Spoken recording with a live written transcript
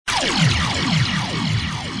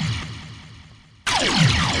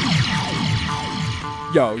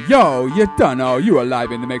Yo, yo, you don't know, you are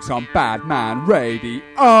live in the mix on BADMAN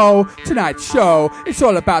Radio. Tonight's show, it's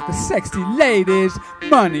all about the sexy ladies,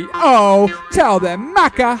 money, tell them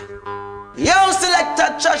Macka. Yo,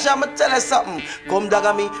 selector Trasha, I'ma tell you something. Come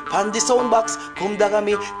dagger me, pan the sound box. Come dagger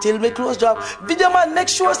me, till me close drop. Video man, make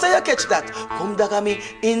sure say you catch that. Come dagger me,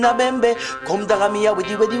 in a bembe. Come dagger me, with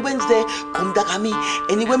the Wednesday. Come dagger me,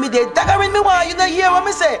 anyway me there. Dagger in me one, you know hear what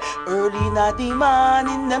me say. Early in the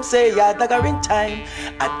morning, them say, yeah, dagger in time.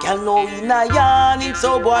 I can't know in a yarning,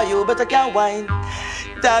 so boy, you better can't whine.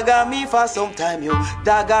 Dagger me for some time, yo.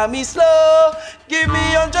 Dagger me slow. Give me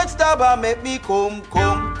 100 stab and make me come.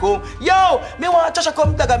 Yo, me want Trasha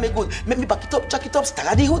come dagger me good. Make me back it up, jack it up,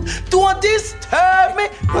 stagger the hood. Don't disturb me.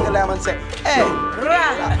 Macka Diamond say, hey,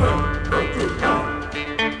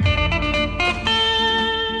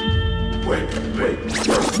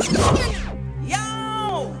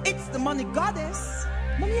 Yo, it's the money goddess.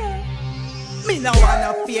 Money. Me no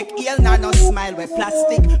wanna fake heel, nor no smile with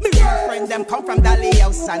plastic. Me real friend them come from the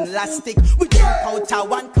house and elastic. We drink out of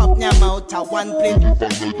one cup, nyam out of one plate.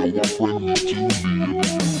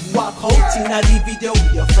 Walk out in a the video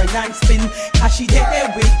with your friend and spin. Cause she dead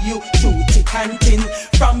there with you, through thick and thin.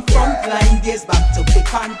 From frontline days back to big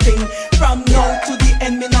and thing. From now to the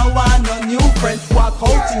end, me no want no new friend. Walk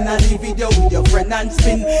out in a the video with your friend and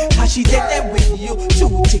spin. Cause she dead there with you,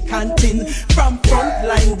 through thick and thin. From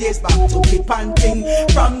frontline days back to big and thing.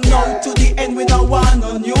 From now to the end, we no want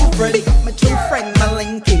no new friend. Big up my true friend, my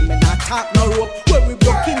linking. Me not talk no rope. Where we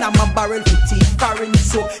broke in, I'm a barrel for teeth foreign.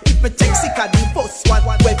 So if me take sick of the first one,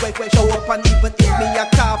 wait, show up. And even if me a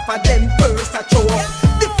cough, and then first I show up.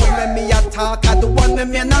 Different when me a talk, I the one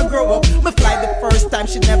when me not grow up. Me fly the first time,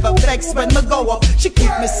 she never vex when me go up. She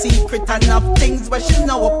keep me secret enough things where she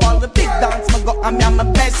know up. All the big dance me go, and me and my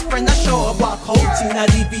best friend I show up. Walk out in a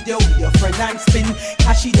the video with your friend and spin.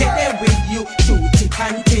 Cause she dead there with you, through thick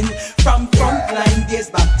and thin. From frontline days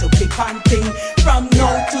back to big and thing. From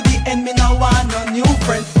now to the end, me no want no new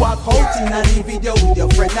friend. Walk out in a the video with your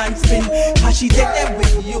friend and spin. Cause she dead there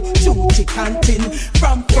with you, through thick and thin.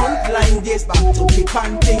 From frontline days back to big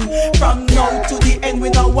and thing. From now to the end, we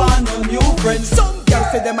no want no new friend. Some girls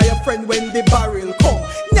say them are your friend when the barrel come.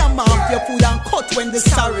 Nyam off your food and cut when the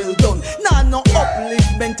sorrel done. Nah, no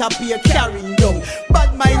upliftment appear carrying down.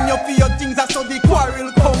 Bad mind you for your things, that's how the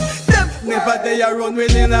quarrel come. Them never they are run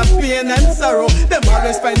when in a pain and sorrow. Them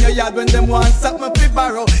always find your yard when them want something fi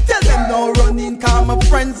borrow. Tell them no running, cause my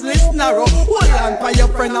friends list narrow. Hold on for your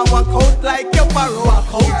friend and walk out like your barrow.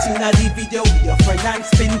 Walk out in a the video with your friend and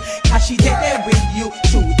spin. Cause she dead there with you,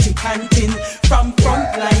 through thick and thin. From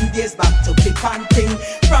frontline days back to big and thing.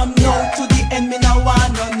 From now to the end, me no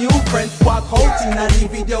want no new friend. Walk out in a the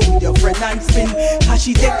video with your friend and spin. Cause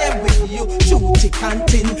she dead there with you, through thick and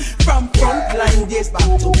thin. From frontline days back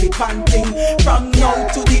to big and thing. From now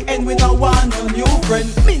to the end, we no want no new friend.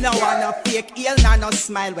 Me no want no fake heel, nor no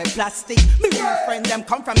smile with plastic. Me real friend them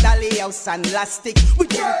come from the house and elastic. We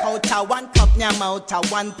drink out of one cup, nyam out of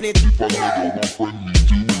one plate.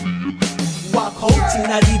 Walk out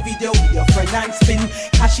in a the video with your friend and spin.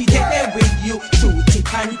 Cause she dead there with you, through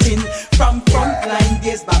thick and thin. From frontline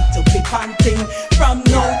days back to big and thing. From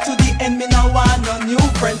now to the end, me no want no new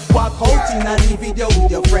friend. Walk out in a the video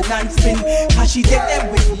with your friend and spin. Cause she dead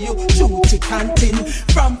there with you, through thick and thin.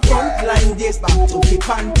 From frontline days back to big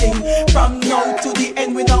and thing. From now to the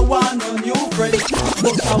end, we no want no new friend.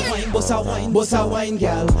 Boss a wine, boss a wine, boss a wine,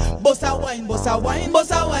 girl. Boss a wine, boss a wine,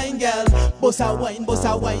 boss a wine, girl. Boss a wine, boss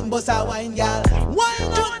a wine, boss a wine, girl.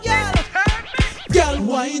 Wine up, girl. Girl,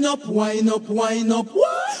 wine up, wine up, wine up.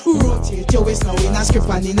 What? Rotate your waist now in a script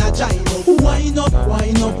and in a gyro. Wine up,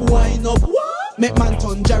 wine up, wine up. What? Make man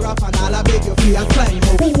turn giraffe and all I beg you for your climb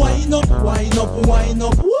up. Wine up, wine up, wine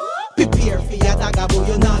up. What? Prepare for your dagger, but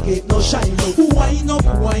you not get no shine up. Wine up,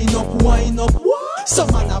 wine up, wine up. What?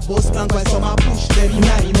 Some man a bust blank while some a push them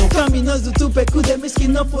nine up. Cause me no zutupe kude, me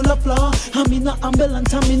skin no full of flaw. And me no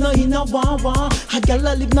ambulance and me no in a wah-wah. A gal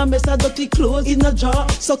a live na mess a dirty clothes in a jar.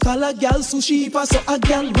 So call a gal sushi if I saw a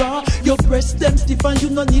gal raw. Your breast them stiff and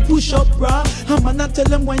you no need push up bra. A man a tell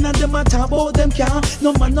them wine and them a talk about them can.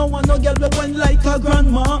 No man no want no gal we wine like a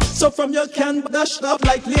grandma. So from your can dash up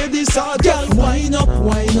like ladies are. Gal wine up,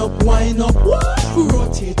 wine up, wine up. What?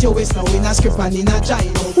 Rotate your waist now in a script and in a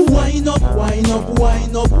gyro. Wine up, wine up,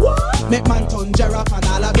 wine up. What? Make man turn giraffe and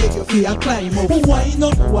all I beg you for your climb up. Wine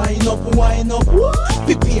up, wine up, wine up. What?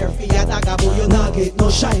 Prepare for your dagger but you not get no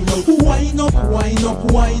shine up. Wine up, wine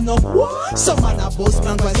up, wine up. What? Some man a bust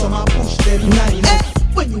blank while some a push them nine up.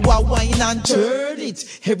 When you are wine and dirty,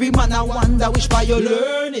 it. Every man I wonder which why you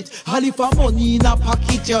learn it. All if a money in a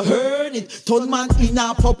pocket you earn it. Turn man in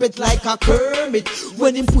a puppet like a Kermit.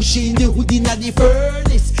 When him pushing the hood in a the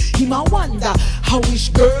furnace, him a wonder how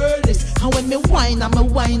which girl is. And when me whine,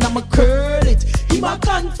 I'ma curl it. Him a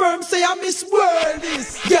confirm say I miss world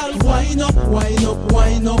is. Girl, wind up, wind up,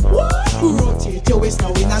 wind up. What? Rotate your waist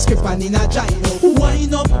now in a script and in a gyno.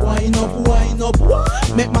 Wind up, wind up, wind up.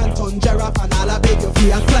 What? Make man turn giraffe and all I beg you for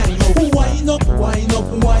a climb up. Wind up, wind up,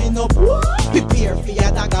 wind up. What? Prepare for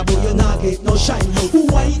your dagger but you not get no shine up.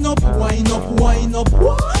 Wind up, wind up, wind up.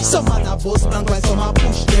 What? Some man a bust blank while some a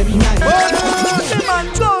push them nine. The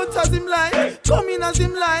man go out as him line, come in as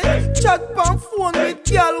him line. Chat pan phone with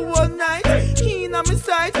girl one night. He in a me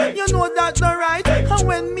sight, you know that not right. And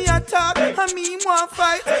when me attack, and me want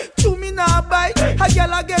fight. To me now bite, a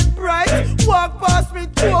girl I get bright. Walk past me,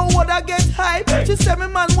 through a word I get hype. She say me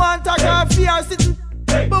man want a coffee or sitting.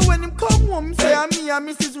 But when him come home, say I'm me and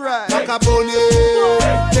Mrs. Right. Macka Bunny,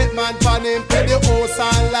 that man pan him, pay the house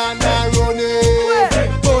and land and run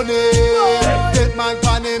it. Bunny, that man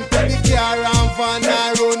pan him, pay the car and van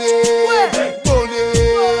and run it. Bunny,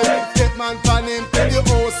 that man pan him, pay the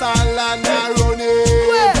house and land and run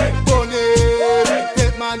it. Bunny,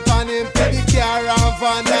 that man pan him, pay the car and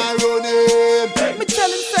van and run it. Me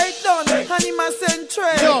tell him say it done, and him a send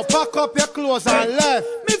trade. Yo, pack up your clothes and left.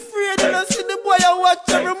 Me afraid you don't see the boy I watch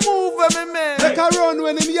every move of me man. Make a run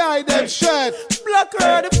when him hide them shirt. Black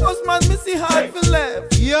her, the first man me see hard for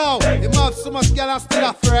left. Yo, him have so much girl and still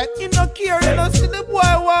a fret. Him no care, you don't see the boy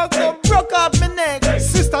walk up, broke off me neck.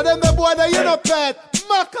 Sister, them the boy that you no pet.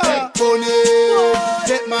 Macka Bunny,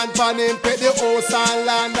 that man pan him, pay the house and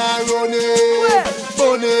land and run it.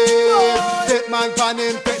 Bunny, that man pan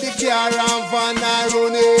him, pay the car and van and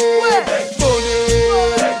run it. Bunny,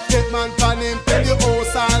 that man pan him, pay the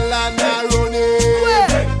house and land and run it.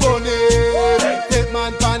 Bunny, that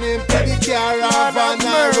man pan him, pay the car and van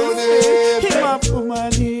and run it. Him a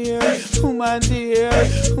woman here, woman there,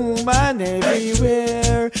 woman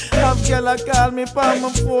everywhere. Have girl a call me pa my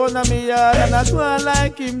phone and me yard and I go on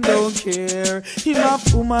like him don't care. Him a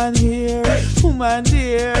woman here, woman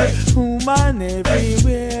there, woman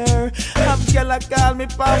everywhere. Have girl a call me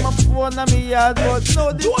pa my phone and me yard but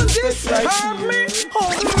no this right here.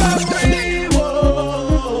 Oh, robbery,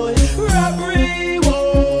 whoa, robbery,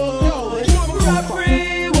 whoa,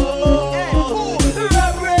 robbery, whoa,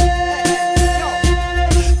 robbery.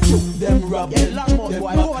 Took them rob them, them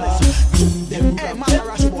Macka. Took them rob them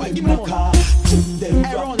Macka. Took them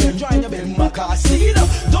rob them Macka. See it up,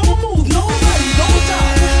 don't move, nobody, don't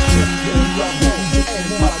talk. Took them rob them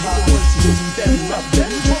Macka. Took them rob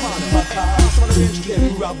them Macka. Them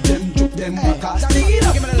rob them, took them Macka. See it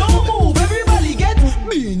up, don't move, everybody get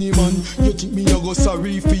Beanie man. You think me I go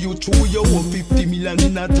sorry for you too? You owe 50 million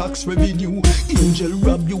in a tax revenue. Angel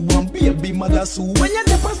rob you and baby mother sue. When you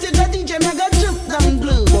deposit a DJ me got jump down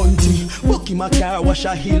blue. Bunty, Bucky my car wash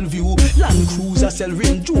a Hillview. Land Cruiser sell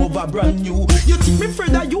Range Rover brand new. You think me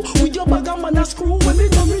afraid of you with your bag and man a screw? When me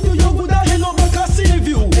done with you, you woulda hell up back a save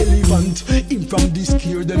you. Elephant, him from this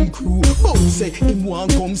care them crew. But say him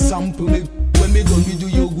want come sample me. When me done with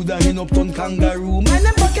you woulda end up on kangaroo. Man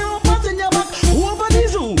them back up out in your back over the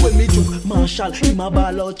zoo. When me took Marshall, him a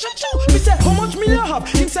ball out choo-choo. Me say how much me you have?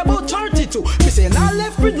 Him say about 32. Me say nah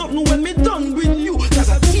left with nothing when me done with you. Cause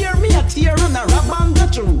I tear me a tear and a rap and go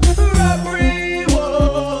through. Robbery,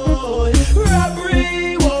 whoa,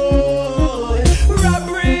 robbery, whoa,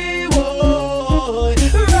 robbery, whoa,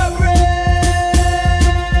 robbery.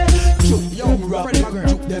 Chook them rob them,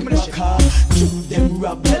 chook them Macka. Chook them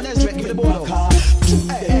rob them, chook them Macka. Chook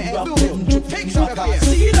them rob them, chook them Macka.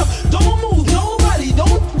 See it up, don't move, nobody,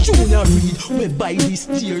 don't Junior Reed. We buy this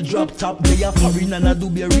teardrop top. They are foreign and I do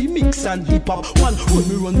be a remix and hip hop. One when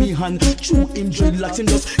me run me hand through him dreadlocks him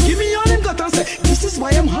just give me all him got and say this is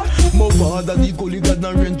why I'm hot. My father the gully got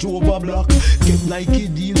and Range Rover block. Get Nike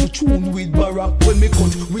deal to tune with Barack. When me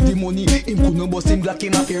cut with the money him couldn't bust him black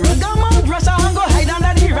in a fair. And the man Trasha and go hide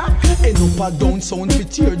under the rock. End up a down sound fi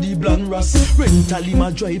tear the blonde ras. Rental him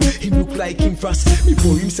a drive him look like him frost.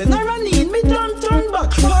 Before him say nah run in me don't turn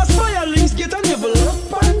back. Fast fire links get a level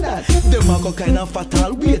up on that. Them a go kinda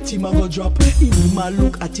fatal, wait him a go drop. Him a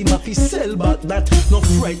look at him a fi sell back that. No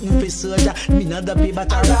frightened fi soldier, me not the pay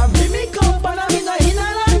but a robbery me come and me no in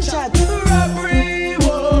a long shot. Robbery,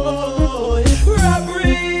 whoa,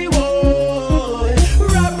 robbery, whoa,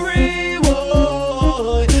 robbery,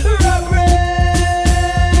 whoa, robbery.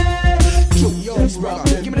 Chook them rob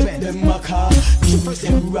them, give me them Macka. Chook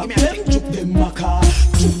them rob them, chook them Macka.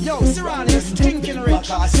 Yo, Serrano, stinking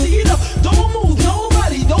rich. See it up, don't move, nobody.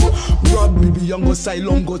 body down. Rob Ribby and go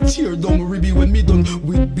silent, go tear down Ribby when me done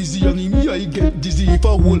with busy and him, yeah, he get dizzy. If I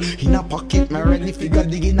hole in a pocket, my ready figure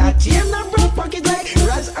digging a tear in a brown pocket like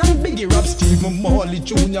Raz and Biggie. Rap Steve, Molly,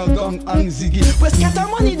 Junior, Gang and Ziggy. We scatter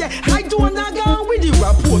money there, I do wanna go with the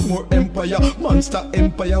rap. More empire, monster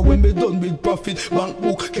empire. When me done with profit, bank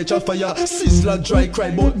book catch a fire. Sizzler dry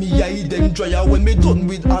cry, but me I them dryer. When me done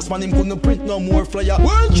with ass man, him couldn't print no more flyer.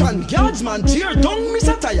 World champ, guardsman, tear down me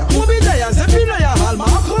satire. Moby Lions, every liar, all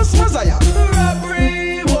Marcus Messiah.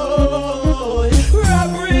 Robbery, boy,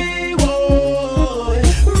 robbery, boy,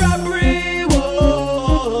 robbery,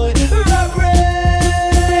 boy,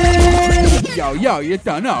 robbery. Yo, you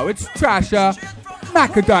don't know, it's Trasha.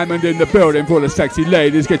 Macka Diamond in the building for the sexy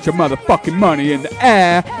ladies. Get your motherfucking money in the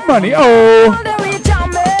air. Money, oh.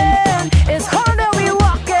 It's harder we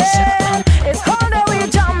walking. It's harder we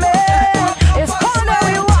jumping. It's harder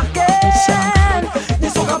we walking.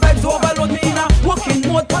 This soca vibes overload me in a walking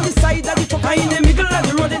mode. On the side of the truck, in the middle of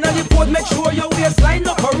the road, in the port. Make sure your waistline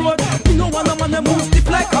up a road. You know one man that moves stiff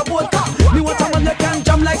like a boat. Me want a man that can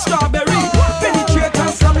jam like strawberry. Penetrate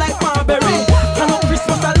and slam like Marbury. I know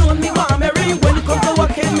Christmas alone me want merry. When it comes to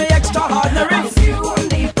walking me extraordinary. Assume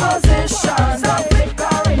the position of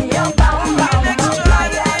flickering your bam bam. Apply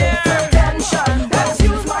attention. Let's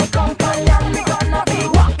use my company and we gonna be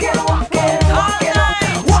walking, walking, walking up,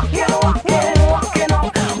 walking, walking, walking up,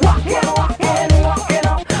 walking, walking, walking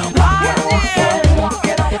up, walking, walking,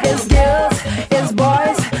 walking up. His girls, his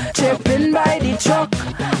boys, tripping by the truck,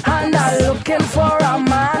 and I'm looking for a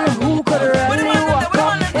man who could really walk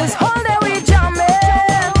up. It's all that we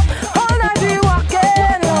jamming, all that we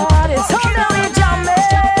walking, Lord. It's all that we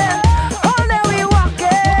jamming, all that we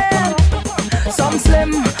walking. Some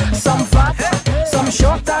slim, some fat, some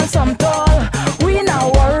short and some tall. We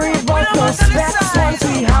not worry about no specs once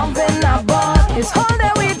we having a ball. It's all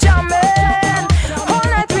that we jamming, all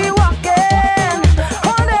that we walking,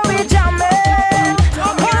 all that we jamming,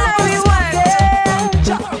 all that we walking.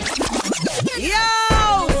 Yo,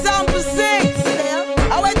 sample 6.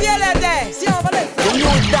 How are you there? See over there. The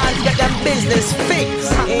new dance get them business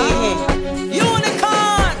fixed.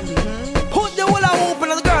 Unicorn. Put the hula hoop on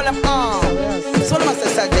the girl up on. So what must I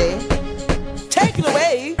say? Take it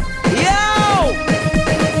away. Yo.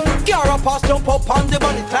 Gear up, pass, jump up on the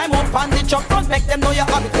body, climb up on the truck, don't make them know you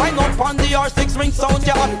have it. Wind up on the R6 ring sound,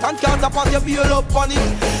 you have it. And can't pass your feel up on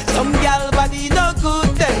it. Some gal body no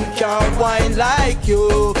good, them can't whine like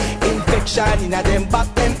you. Infection in a them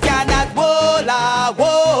back, them cannot hula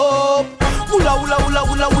whoop. Hula hula hula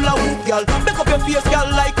hula hula hoop, girl. Make up your face, girl,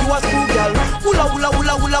 like you a screw, girl. Hula hula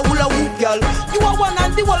hula hula hula hoop, girl. You are one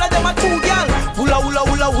and the whole of them are two, girl. Hula hula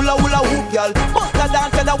hula hula hula hoop, girl. Bust a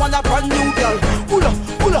dance and I want a brand new girl. Hula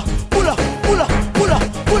hula hula hula hula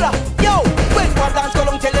hula. Yo, when one dance go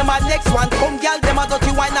long, tell them my next one come, girl. Them a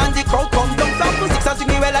dirty wine and the crowd come down. Sample 6 and sing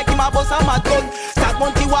me well like him a bust a mad gun. Start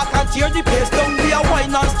monkey walk and tear the place down. We a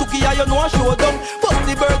wine and stooky, you know a show down. Bust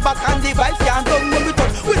the bird back and the vibes can't done. When we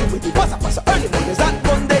touch, with the passa early Mondays and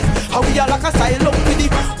Mondays. How we are like a silent with the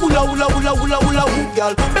hula hula hula hula hula hoop,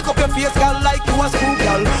 girl. Make up your face, girl, like you a screw,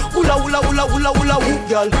 girl. Hula hula hula hula hula hoop,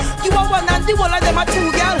 girl. You are one and the whole of them are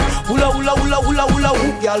two, girl. Hula hula hula hula hula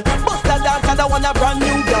hoop, girl. Bust a dance and I want a brand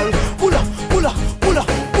new girl. Hula hula hula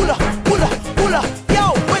hula hula hula. Yo,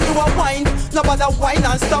 when you a wine, no bother wine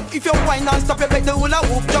and stop. If you wine and stop, you make the hula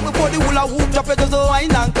hoop drop. Before the hula hoop drop, you just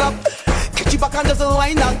wine and clap. Catch you back and just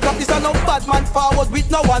wine and clap. This a no bad man forward with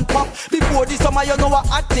no one pop. Before the summer, you know a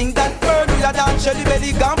hot thing that burn with a dance, the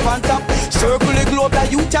belly gone on top. Circle the globe that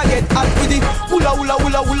you can get hot with it. Hula hula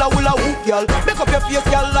hula hula hula hoop, girl. Make up your face,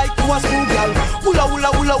 girl, like you a screw, girl. Hula hula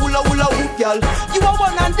hula hula hula hoop, girl. You are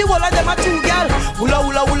one and the whole of them are two, girl. Hula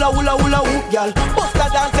hula hula hula hula hoop, girl. Bust a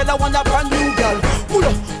dance and I want a brand new girl. Hula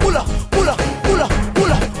hula hula hula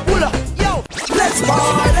hula hula. Yo, let's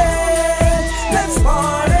party, let's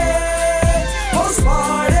party. House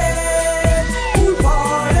party, pool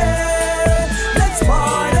party, let's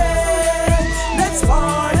party, let's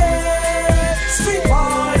party, street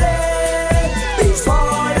party, beach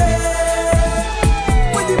party.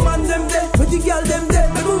 When the man them dead, when the girl them dead,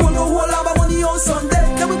 then we run a whole lot of money on Sunday.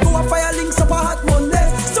 Then we go a fire links up a hot Monday.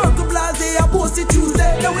 Circle Blase a post it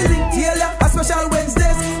Tuesday. Then we link here a special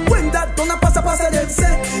Wednesdays. When that done a pass them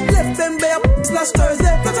say, left them bare last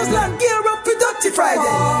Thursday. Let us land gear up for Dirty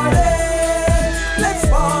Friday. Let's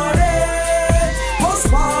party, house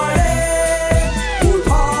party, pool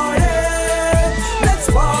party. Let's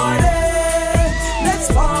party, let's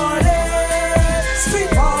party,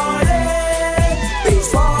 street party, beach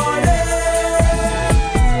party.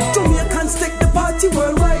 Jamaicans take the party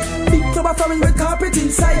worldwide. Big club foreign with carpet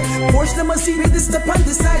inside. Porsche limousine with the step on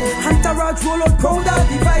the side. Entourage roll out proud of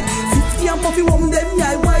divide. 50 and puffy woman them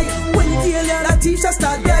yeah white. When the alien a t-shirt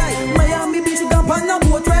start die. Miami Beach camp on a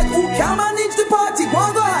boat ride. Who can manage the party? Go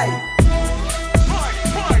high.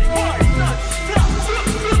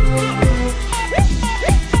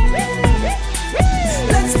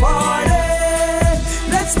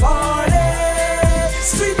 Let's party,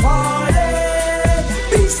 street party,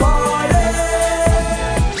 beach party.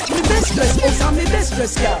 Me best dress, oh, I'm me best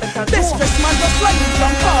dress, yeah. Best dress man just flying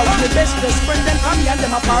from far. Me best dress friend them and me and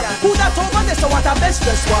them apart. Who that over there so what a best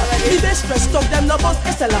dress war? The best dress talk them no bust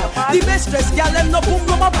SLR. The best dress girl them no boom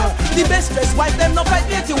boom apart. The best dress wife them no fight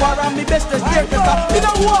 80 war. And me best dress beer tester. Me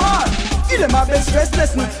no war. Give them a best dress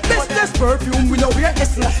lesson. Best dress perfume, we know we're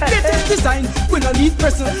essence. Latest design, we no need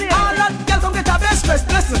pressing. All that girl come get a best dress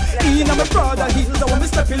lesson. In a me Prada heels, I want me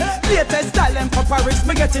stepping. Latest style and for Paris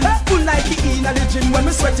me getting. Full Nike in a the gym when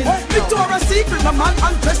me sweating. Victoria's Secret, my man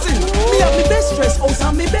undressing. Me have me best dress, house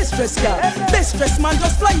and me best dress girl. Best dress man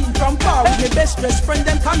just flying from far. With me best dress friend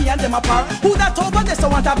them come and them apart. Who that over there so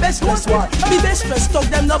want a best dress war? Me best dress talk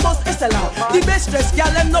them no bust SLR. The best dress girl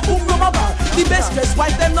them no boom boom a bar. The best dress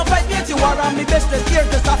wife them no fight 80 war. And me best dress here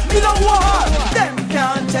to start. Me no war. Them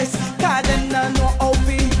can't test, cause them no know how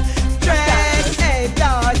we dress. Hey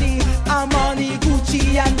daddy, I'm money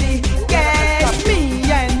Gucci and the guess. Me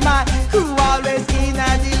and my crew always in a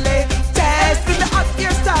delay. Test with the hot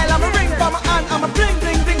hairstyle, I'm a ring for my hand, I'm a bling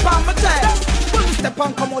bling bling for my chest. Step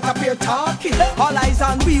and come out up here talking. All eyes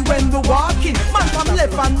on we when we walking. Man from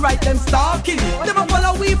left and right them stalking. Never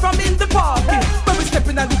follow we from in the parking. When we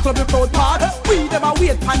stepping at the club the crowd part. We them a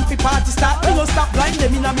wait pan fi party start. We no stop blind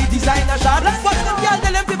them in a me designer shot. Watch them girl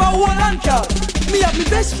tell them people hold on car. Me have me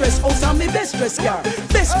best dress house and me best dress car.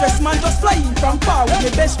 Best dress man just flying from far. With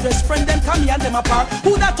me best dress friend them come and them apart.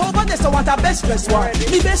 Who that over there so want a best dress war?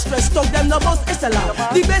 Me best dress talk them no bust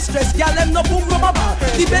SLR. The best dress girl them no boom boom a bar.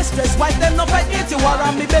 The best dress wife them no fight 80 war.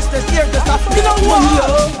 And me best dress here to start. Me no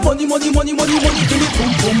want money, money, money, money, money to me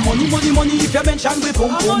pum pum. Money, money, money if you mention we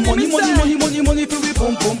pum pum. Money, money, money, money, money for we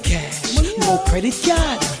pum pum. Cash, no credit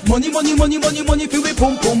card. Money, money, money, money, money for we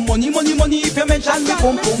pum pum. Money, money, money if you mention we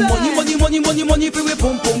pum pum. Money, money, money, money, money for we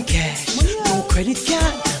pum pum. Cash, no credit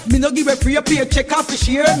card. Me no give a free paycheck off a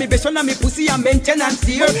share. Me best friend and me pussy and maintenance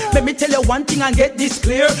here. Let me tell you one thing and get this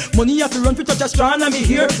clear. Money have to run for touch a strand and me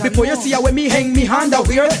here. Before you see how when me hang me hand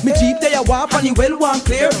aware. Me Jeep there you walk and you well one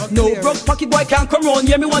clear. No broke pocket boy can't come round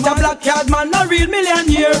here. Me want a black card man, a real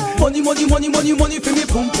millionaire. Money, money, money, money, money for me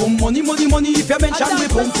pum pum. Money, money, money if you mention me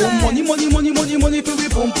pum pum. Money, money, money, money, money for me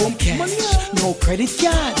pum pum. Cash, no credit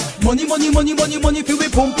card. Money, money, money, money, money for me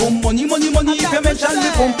pum pum. Money, money, money if you mention me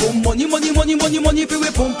pum pum. Money, money, money, money, money for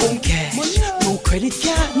me pum pum. Cash, no credit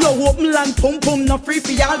card. No open land pum pum, no free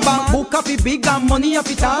for y'all. Bank book coffee big and money off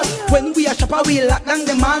it all. When we a shopper we lock down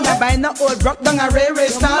the man. I buy no old rock down a railway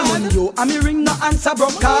style. When you and me ring no answer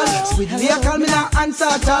broke call. Sweetly I call me no answer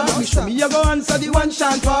at all. But me show me you go answer the one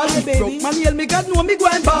chant call. Broke man yell me God know me go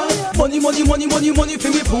and ball. Money, money, money, money, money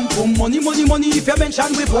for we pum pum. Money, money, money if you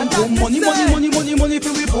mention we pum pum. Money, money, money, money, money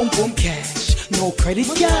for we pum pum. Cash, no credit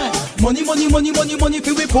card. Money, money, money, money, money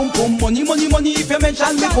for we pum pum. Money, money, money if you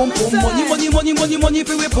mention me pum pum. Money, money, money, money, money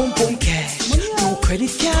for we pum pum. Cash, no credit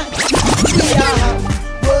card. We are happy,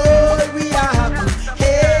 boy, we are happy.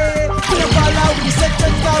 Hey, we don't follow we set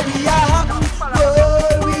we are happy,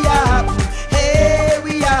 boy, we are happy. Hey,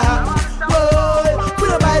 we are happy, boy. We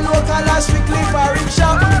don't buy local or strictly foreign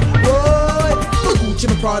shop, boy. Gucci,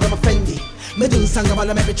 me proud of my Fendi. Me do song about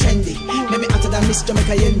make me trendy. Make me hotter than Miss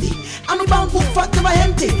Jamaica Yendi. I'm a bank book fat never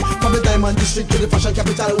empty. From the diamond district to the fashion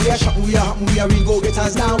capital, we are shopping, we are happy, we are go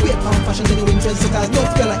getters. Now we are pound fashion genuine trendsetters. Don't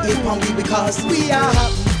feel like 8 pound because we are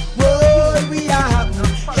happy. Whoa, we are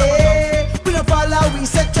happy. Hey, we don't follow we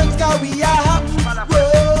set trends cause we are happy.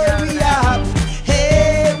 Whoa, we are happy.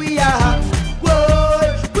 Hey, we are happy.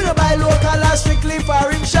 Whoa, we don't buy local or strictly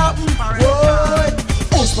foreign shopping. Whoa.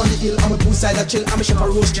 On the hill, I'm a poolside a chill. I'm a chef a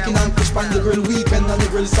roast chicken and fish pan the grill. Weekend on the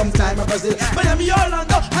grill, sometime a Brazil. But I'm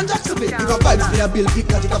Orlando and Jacksonville. If a vibes play a bill,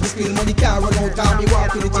 hypnotic of the spill. Money can't run out, call me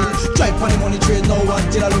walk with the till. Drive on the money trade, no one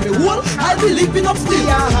till I love me whole. I'll be living up still. We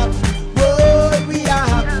are happy, boy, we are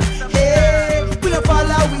happy. Hey, we don't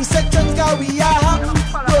follow, we set trends cause we are happy.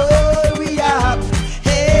 Boy, we are happy.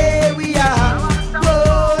 Hey, we are happy.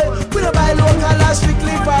 Boy, we don't buy local or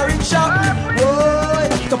strictly foreign shopping. Boy,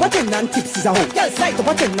 top of 10 and tips is a hoe. Girl, side top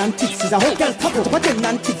of 10 and tips is a hoe. Girl, top of 10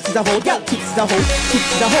 and tips is a hoe. Girl, tips is a hoe. Tips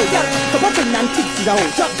is a hoe. Girl, top of 10 and tips is a hoe.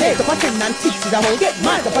 Top of 10 and tips is a hoe. Get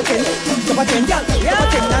mad top of 10. Top of 10, girl. Top of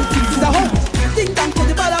 10 and tips is a hoe. Ding dong to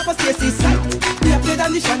the ball of a Stacy's side. We have played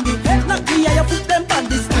on the shandy. Knock me and you put them on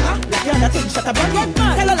this star. Like you're not shut up again.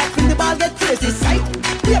 Tell her like when the ball get crazy side.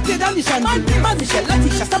 We have played on the shandy. Man Michelle,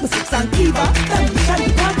 Latisha, Stabber Six and Kiva. Then the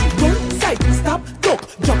shandy part. Run, side, stop, duck.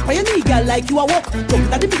 Jump on your knee, girl, like you a walk. Jump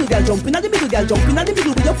in at the middle, girl, jump in at the middle, girl, jump in at the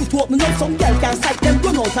middle with your foot open. Now some girl can sight them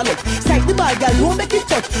run out a look. Sight the ball, girl, don't make it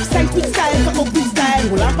touch. Sight with style, come up with style.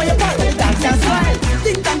 Hold on for your partner, the dance can smile.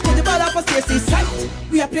 Ding dong to the ball of a Stacy's side.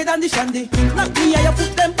 We have played on the shandy. Knock me and you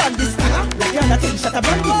put them on this star. Like you're not shut up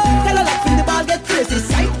brandy. Tell her like when the ball get crazy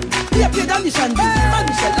side. We have played on the shandy. Man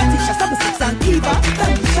Michelle, Latisha, Stabber Six and Kiva.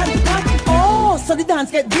 Then the shandy party. Oh, so the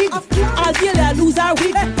dance get big. All girl I lose her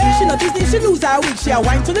wig. She no business, she lose her wig. She a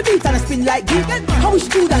wine to the beat and a spin like gig. How we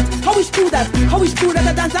should do that? How we should do that? How we should do that?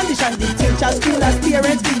 A dance on the shandy. Teachers, schoolers,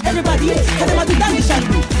 parents, everybody. Tell them how to dance the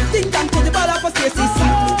shandy. Ding dong to the ball of a Stacy's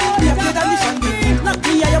side. We have played on the shandy. Knock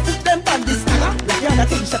me and you put them on this star. Like you're not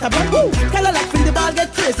shut up brandy. Tell her like when the ball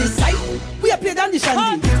get crazy side. We have played on the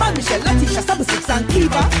shandy. Man Michelle, Latisha, Stabber Six and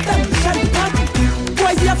Kiva. Then the shandy party.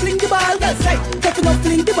 Boys, you fling the ball, girl, side. Tough enough,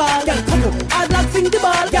 fling the ball, girl, come up. Hard luck, fling the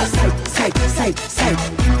ball, girl, side, side, side, side.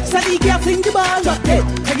 Sadiq, you fling the ball, drop dead.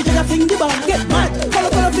 Peggy, you fling the ball, get mad.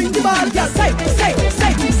 Color, fling the ball, girl, side, side,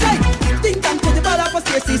 side, side. Ding dong to the ball of a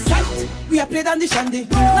Stacy's side. We have played on the shandy.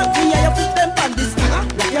 Knock me and you put them on this star.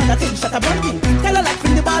 Like you're not shut up brandy. Tell her like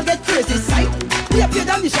when the ball get crazy side. We have played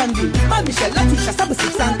on the shandy. Man Michelle, Latisha, Stabber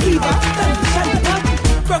Six and Kiva. Then the shandy party.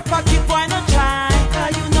 Broke pocket boy no try,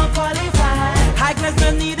 cause you no qualify. High class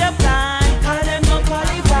men need a blind, cause them no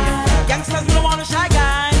qualify. Youngsters no want a shy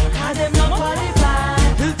guy, cause them no qualify.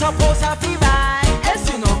 Hilltop house happy vibe, else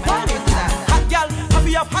you no qualify. Hot girl,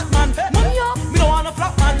 happy up hot man. Money up, me no want a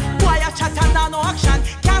flop man. Boy a chat and now no action.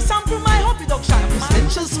 Can't sample my hobby production.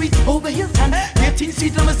 Essential sweet over Hilton, 18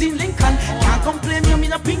 seat limousine Lincoln. Can't complain me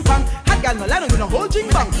no ping pong. Hot girl no lie, no whole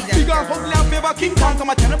drink bang. Big and ugly and favor King Kong. Come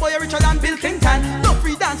a tell a boy richer than Bill Clinton. No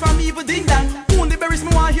free dance from evil ding dong. Only berries me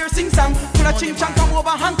want hear sing song. Full of cheap chunk come over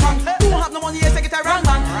Hong Kong. Don't have no money, yes I get a wrong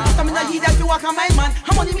man. After me no hear that you walk on my man.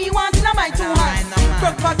 How money me want in a my two hands?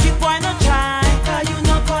 Broke pocket boy no try, cause you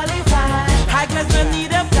no qualify. High class men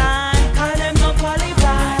need a blind, cause them no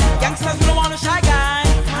qualify. Youngsters no want a shy guy,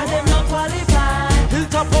 cause them no qualify.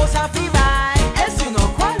 Hilltop house happy vibe, else you no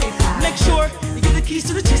qualify. Make sure you give the keys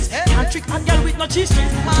to the chest. Can't trick hot girl with no cheese strings.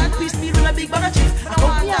 Man, piece me with a big bag of cheese. I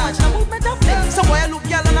don't watch the movement of things. Some boy I look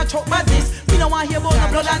girl and I talk badness. Me no want hear about the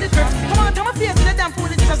blood and the dirt. Come on, tell my face to the damn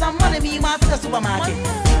food. It's just some money me want to the supermarket.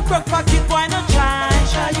 Broke pocket boy no try,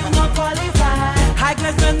 sure you no qualify. High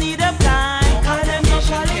class men need a blind, cause them no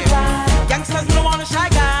qualify. Youngsters no want a shy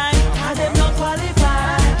guy, cause them no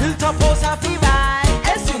qualify. Hilltop house happy vibe,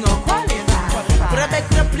 else you no qualify. Put a beg,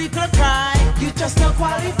 put a plea, put a cry, you just no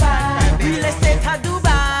qualify. Real estate at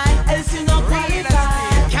Dubai, else you no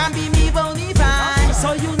qualify. Can't be me bonify,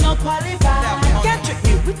 so you no qualify. Can't trick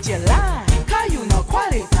me with your lie, cause you no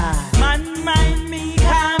qualify. Man mind me,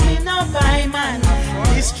 call me no buy man.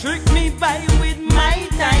 District me by with my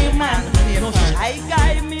diamond. No shy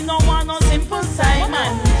guy, me no want no simple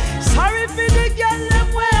Simon. Sorry for the girl,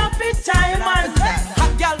 them way up in time man.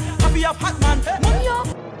 Hot girl, happy up hot man. Money up.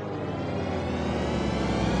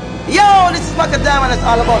 Yo, this is Macka Diamond. It's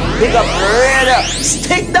all about big up radio.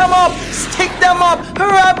 Stick them up, stick them up.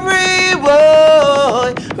 Robbery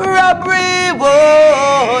boy, robbery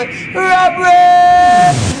boy,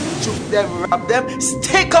 robbery. Shoot them, rob them,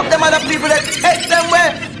 stick up them other people that take them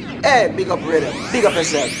where. Hey, big up radio, big up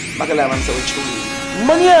yourself. Macka Diamond, so it's true.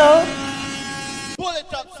 Money out. Pull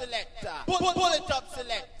it up, selector. Pull it up,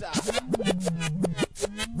 selector.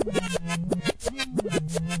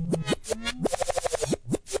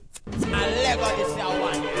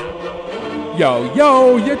 Yo,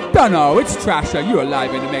 yo, you don't know, it's Trasha. You're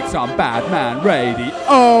live in the mix on BADMAN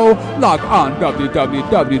RADIO. Log on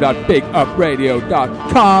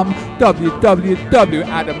www.bigupradio.com,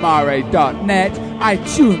 www.adamare.net,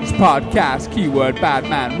 iTunes podcast, keyword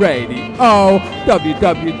BADMAN RADIO,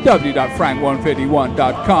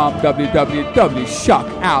 www.frank151.com,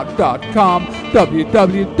 www.shockout.com,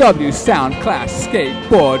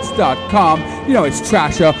 www.soundclassskateboards.com. You know it's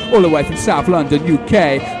Trasha, all the way from South London,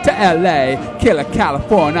 UK, to LA, Killer,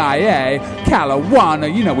 California, Calawana.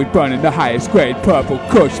 You know we're burning the highest grade purple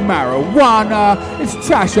kush marijuana. It's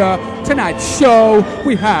Trasha. Tonight's show,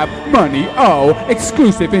 we have Money O,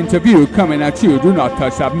 exclusive interview coming at you. Do not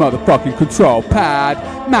touch that motherfucking control pad.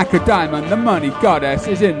 Macka Diamond, the money goddess,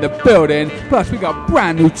 is in the building. Plus we got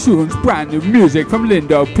brand new tunes, brand new music from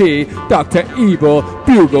Lindo P, Dr. Evil,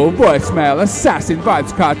 Bugle, Voicemail, Assassin,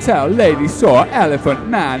 Vibes Cartel, Lady Saw, Elephant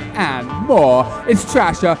Man, and more. It's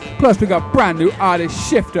Trasha. Plus we got brand new artist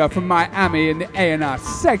Shifter from Miami in the A&R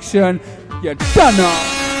section. You don't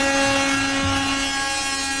know.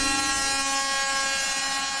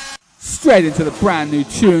 Straight into the brand new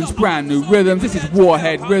tunes, brand new rhythms. This is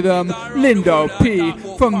Warhead Rhythm, Lindo P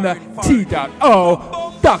from the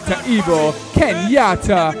T.O, Dr. Evil,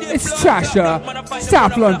 Kenyatta, it's Trasha,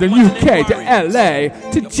 South London, UK to LA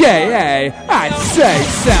to JA. I'd say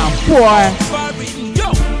sound boy.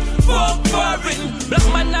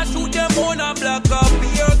 Black man not shoot them on a black up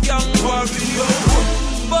your young warrior.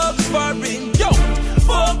 Fuck foreign, yo,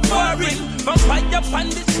 fuck foreign. Vampire up on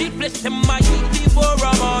the street, bless them my heat before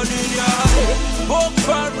I'm on in ya. Fuck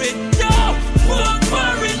foreign, yo, fuck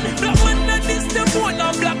foreign. Black man not this the one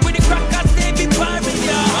I'm black with the crackers, they be firing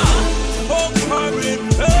ya. Fuck foreign,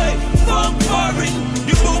 hey, fuck foreign.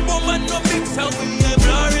 The bobo man no mix out with the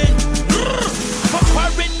blurring. Fuck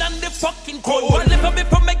foreign and the fucking cold. One level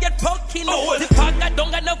before me get fucking old. The fuck I don't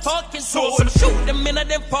got no fucking soul. So shoot them in a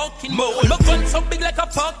them fucking mold. My gun so big like a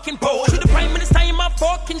fucking pole. To the prime minister in my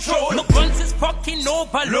fucking troll. My guns is fucking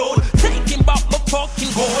overload. Taking back my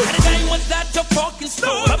fucking gold. And the diamonds that you fucking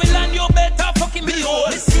stole. Babylon you better fucking be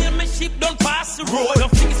old. This here my ship don't pass the road. No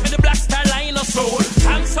things for the black star line of soul.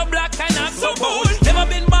 I'm so black and I'm so bold. Never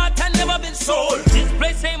been bought and never been sold. This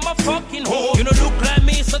place ain't my fucking home. You know look like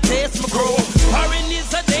me so taste my grow. Foreign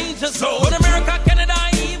is a danger zone. But America, Canada,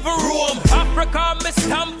 even Rome. Africa, me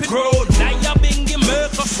stamping ground. Now bingy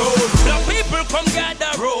Mercosur. Black people come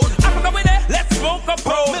gather road. Africa with it, let's smoke a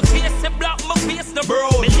pound. Me face the black, me face the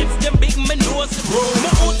brown. Me lips them big, me nose the brown. My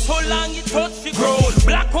hood so long, it touch the ground.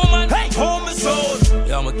 Black woman, hey, home is old.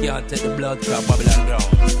 Yeah, me can't take the blood clot Babylon ground.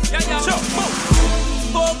 Yeah, sure,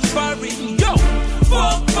 fuck foreign, yo,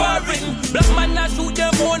 fuck foreign. Black man not shoot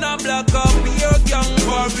them on a black up your gang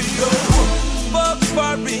warrior. Fuck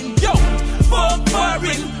foreign, yo, fuck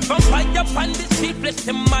foreign. Vampire up on the street, bless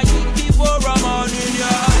them my heat before I'm on in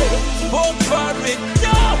ya. Fuck foreign,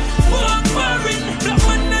 yo, fuck foreign. Black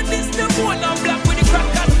man not this the one I'm black with the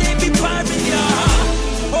crackers, they be firing ya.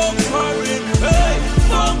 Fuck foreign, hey,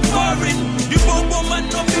 fuck foreign. The bobo man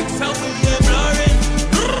no mix out with the blurring.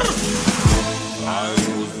 I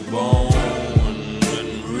was born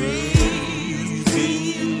and raised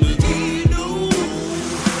in the ghetto.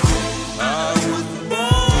 I was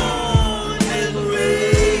born and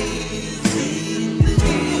raised in the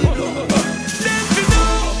ghetto. Let me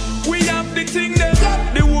know, we have the thing them,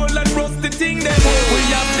 the whole and rust the thing them. We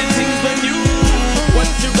have the things when you, what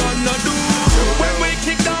you gonna do? When we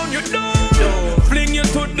kick down your door, fling you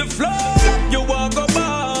to the floor, you walk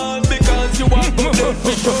about because you walk about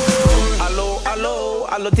for sure.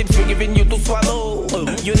 Hello, tips for giving you to swallow.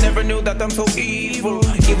 You never knew that I'm so evil.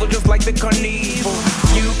 Evil just like the carnival.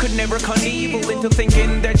 You could never connive into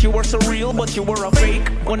thinking that you were so real, but you were a fake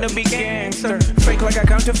wannabe gangster. Fake like a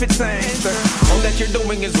counterfeit sangster. All that you're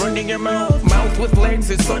doing is running your mouth. Mouth with legs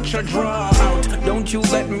is such a draw out. Don't you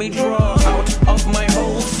let me draw out of my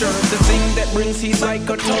holster the thing that brings heat like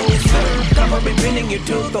a toaster. Cover be pinning you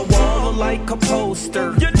to the wall like a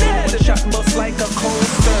poster. You're dead. The shot bust like a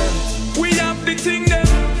coaster. We have the thing them,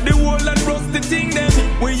 the whole and rust the thing them.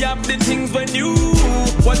 We have the things when you,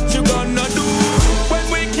 what you gonna do?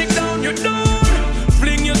 When we kick down your door,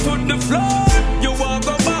 fling you to the floor, you walk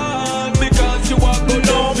about because you walk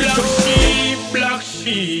down. Black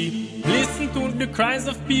sheep, listen to the cries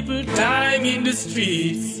of people dying in the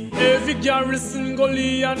streets. Every garrison,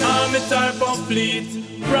 gully and army type of fleet.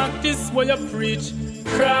 Practice what you preach,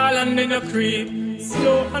 crawl and then you creep.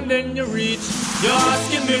 Slow and then you reach. You're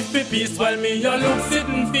asking me for peace while me you look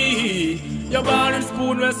sitting feet. Your bar and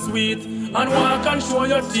spoon were sweet and walk and show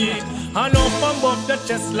your teeth. And up above the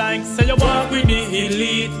chest like say you walk with the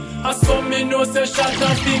elite. And some me know say shut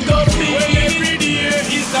up think of me. Well every day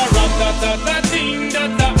is a rat-a-tat-a thing.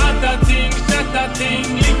 That a other thing, shut a thing.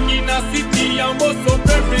 Link in a city and bust up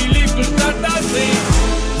every little shut a thing.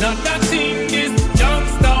 Not that thing is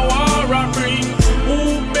youngster war a bring. Who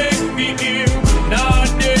make me hear? Now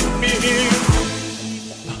dead me here.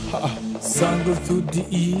 Sangle to the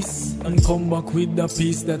east and come back with the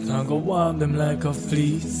piece that I go warm them like a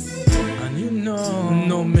fleece. And you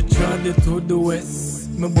know me tried it to the west.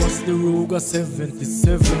 Me bust the Ruger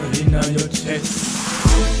 77 in your chest.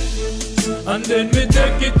 And then me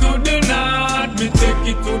take it to the north, me take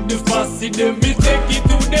it to the Fassi, then me take it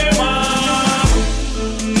to the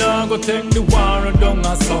mark. Now go take the war down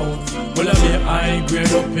a south. Well, I be high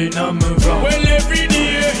grade up in a me round. Well, every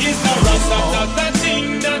day is a rat-a-tat-a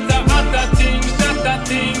thing, that a other thing, shut a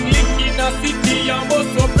thing. Lick in a city and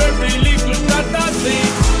bust up every little shut a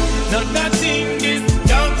thing. Now that thing is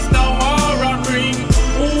gangsta war a bring.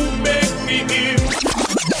 Who make me hear?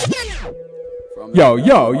 Yo,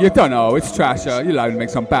 you don't know, it's Trasha. You're live to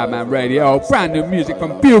mix on Badman Radio. Brand new music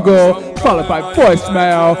from Bugle, followed by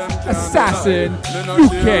Voicemail, Assassin,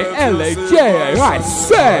 UK, LA, JA, I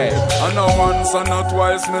say. And no once and not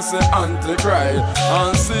twice, me say auntie cry.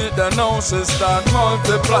 And see the now she start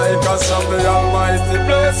multiply. Cause from the almighty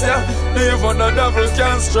place, yeah, even the devil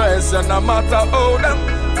can stress you. No matter how them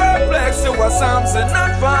perplex you, what Psalms in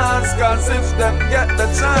advance. Cause if them get the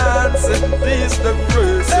chance, it peace them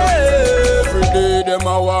praise you. Every day them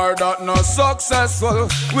a war that not successful.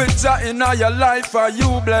 With Jah in your life are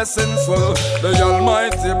you blessingful. The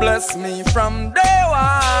Almighty bless me from day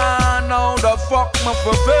one. Now the fuck me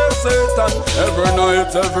for face Satan. Every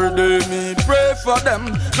night, every day me pray for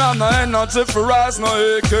them. Now no energy for rise, no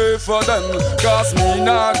AK for them. Cause me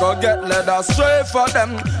nah go get led astray for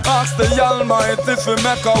them. Ask the Almighty if he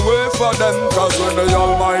make a way for them. Cause when the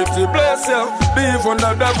Almighty bless you, even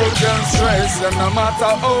the devil can stress you. No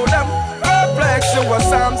matter how them perplex you with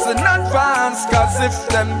Psalms in advance. Cause if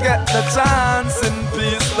them get the chance, in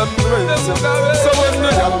peace them praise you. So when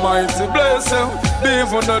the Almighty bless you,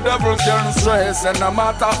 even the devil can stress. And no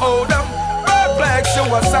matter how them perplex you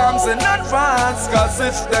with Psalms in advance. Cause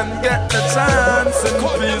if them get the chance, in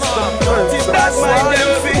peace them praise you. That's why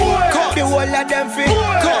them fit. The whole of them fit.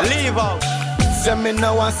 Leave out. Say me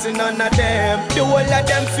no want see none of them. The whole of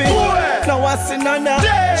them fit. No want see none of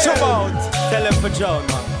them. Show out. Tell them for John,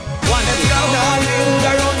 man. Now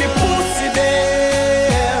linger on the pussy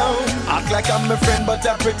them. Act like I'm a friend but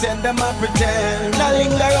I pretend I'm a pretend. Now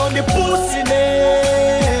linger on the pussy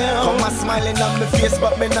them. Come a smiling on my face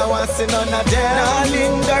but me no want see none of them. Now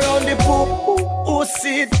linger on the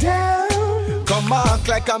pussy them. Come act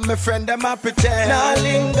like I'm a friend, I'm a pretend. Now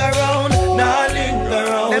linger round, now linger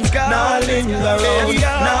round, now linger round,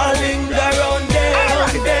 now linger round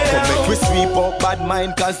them. Come make we sweep up bad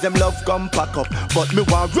mind cause them love come pack up. But me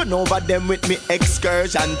want run over them with me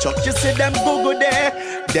excursion truck. You see them go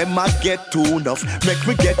there, them a get too enough. Make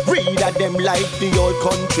me get rid of them like the old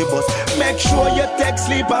country bus. Make sure you take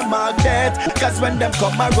sleep and mark that. Cause when them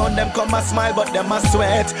come around, them come a smile but them a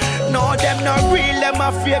sweat. No, them not real, them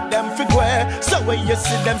a fake, them figure. So when you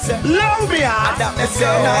see them say, love me, and that they say,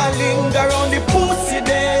 now linger on the pussy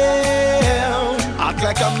them. Act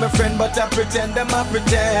like I'm a friend but I pretend them a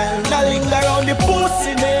pretend. Now linger on the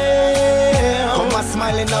pussy them. Come a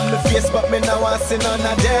smiling on my face but me now want see none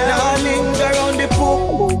of them. Now linger on the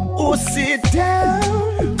pussy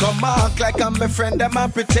them. Come act like I'm a friend them a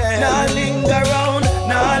pretend. Now linger round,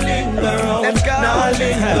 now linger round, now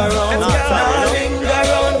linger round, now linger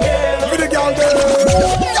round them. Give me the girl there.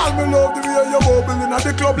 Girl, me love the way you bubbling at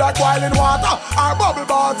the club like boiling water. Our bubble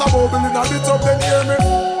bath are bubbling at the top, then hear me.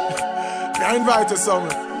 I invite you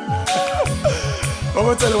somewhere. I'm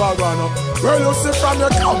gonna tell you what going on. Well, you see from you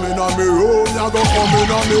coming on me room, you go coming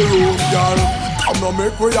on me room, girl. Come now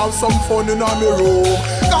make we have some fun in on me room.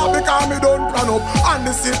 Cause because me don't plan up and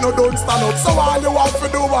the seat no don't stand up. So all you have to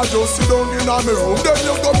do is just sit down in on me room. Then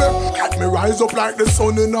you go make me rise up like the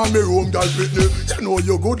sun in on me room, girl. Whitney, you know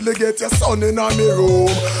you goodly get your son in on me room.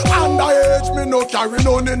 Underage me no carry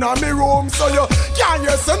none in on me room. So you can't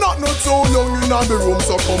hear say not no too young in on me room.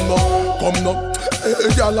 So come now.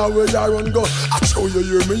 Hey, girl, where you run go? I show you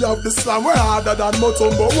hear me have the slam way harder than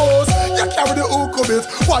Mutombo was. You carry the hook of it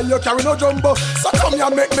while you carry no jumbo. So come here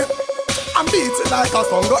make me and beat it like a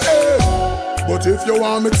conga, hey. But if you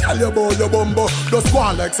want me tell you about your bumbo, just go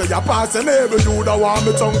on like say you're passing every you that want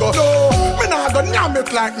me tongue go. No, me not gonna yam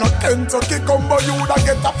it like no Kentucky combo. You that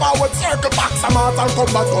get a forward circle back some out and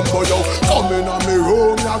come back combo. Yo, come in on me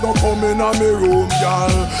room, you go come in on me room,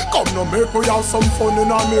 girl. Come now make we have some fun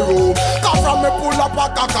in on me room. Come from me pull up a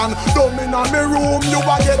cock and dumb in on me room. You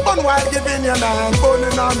a get fun while giving your man fun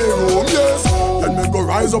in on me room, yes. Then me go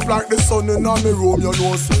rise up like the sun in on me room, you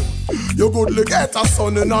know see. You goodly get a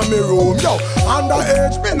son in a me room, yo.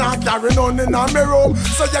 Underage, me not carry none in a me room.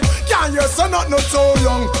 So you can't hear so not so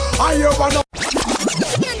young. And you wanna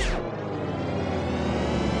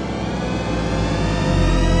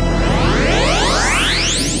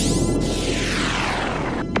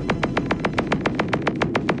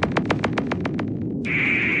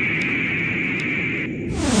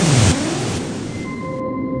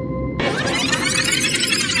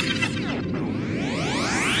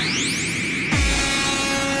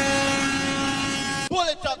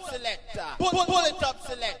Pull it up,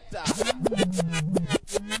 selector.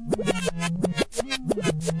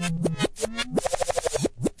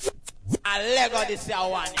 A Lego this year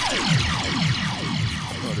one.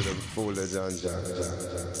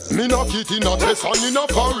 Me no kitty, no test, and me no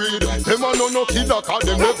parade. Them a no killer, cause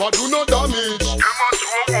them never do no damage. Them a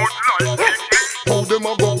so good like How them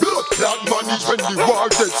a go blood clot manage when the war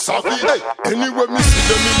get savvy. Hey, anyway me see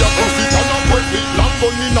them me a profit and a profit. Long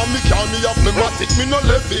gun inna me car me have me matic me no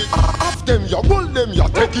left it. Half them ya hold them ya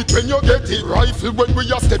take it when you get it. Rifle when we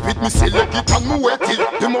a step it me select it and me wet it.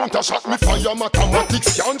 The amount of shot me fire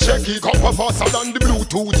mathematics can't check it. Copper faster than the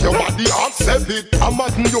Bluetooth your body accept it.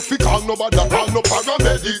 Imagine you fi call nobody call no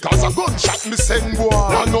paramedic. Cause a gunshot me send boy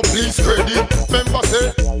and no please credit. Remember say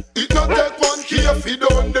it not take one key if you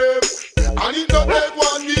done them. And it not take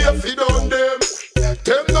one year if you done them.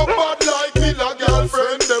 Them no bad like me, la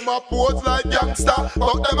girlfriend. Them a pose like gangster,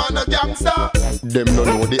 but them a no gangster. Them no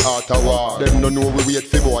know the art of war. Them no know we wait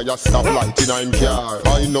for boy a stop light in I'm car.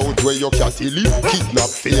 Find out where your cat live, kidnap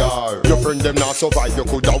fear. Your friend them not survive, you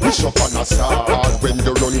coulda wish up on a star. When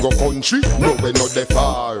you run go country, no we not the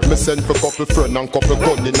far. Me send for couple friend and couple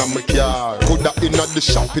gun in a me car. Coulda inna the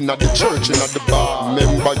shop, inna the church, inna the bar.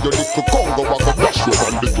 Remember your little Congo, I go rush you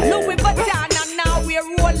on the door. Louis Vuitton and now we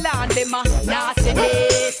roll on them a nasty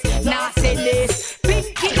lace, nasty lace.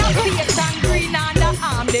 Pink in the face and green on the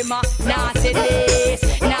arm them a nasty lace,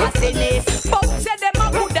 nasty lace. Folks say them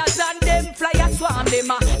a good as and them fly a swarm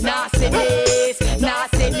them a nasty lace,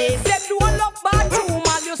 nasty lace. Them do a look bathroom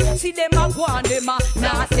and you see them a go on them a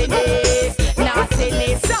nasty lace, nasty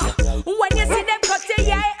lace. So when you see them cut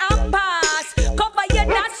your eye and pass, cover your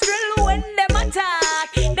nostril when them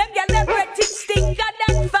attack. Them get them pretty stinker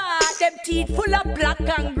than fat. Them teeth full of black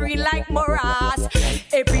and green like morass.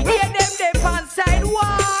 Every day them on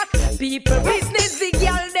sidewalk. People business, the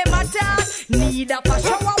girl them attack. Need a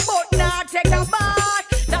shower but not take a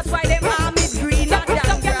bath. That's why them arm is green and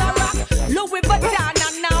that grass. Louis Vuitton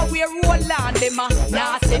and now we roll on them a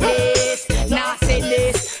nasty lace, nasty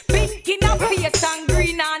lace. Pink in the face and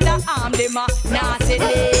green on the arm them a nasty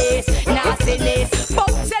lace, nasty lace.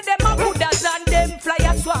 Folks say them a good as and them fly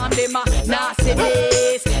a swarm them a nasty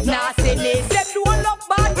lace, nasty lace. Them do a look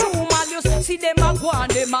bathroom and you see them a go on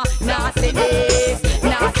them a nasty lace,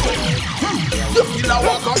 nasty lace. You feel a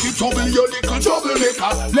walk out the trouble, you little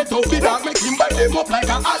troublemaker. Let out the dog, make him bite them up like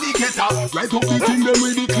an alligator. Right up the thing them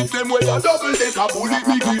with the clip them with a double decker. Bullet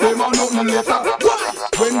me give them a nothing later.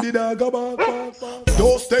 When the dog go back,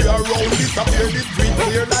 don't stay around, disappear the street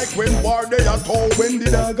clear like when war they are told. When the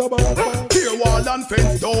dog go back, clear wall and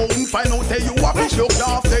fence down. Find out say you a fish, you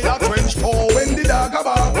class, they are trench toe. When the dog go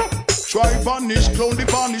back, try vanish, clown the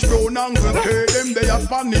vanish, brown uncle K, them they are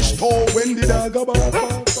Spanish toe. When the dog go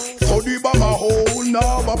back, so the bomber hole,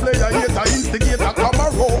 now a player hater, instigator, come a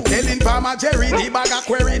roll. Telling Farmer Jerry, the bag of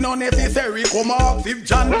query, no necessary. Come off if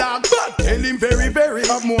John Dog, but tell him very, very.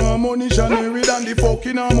 Have more ammunitionary than the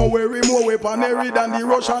fucking armor weary. More weaponry than the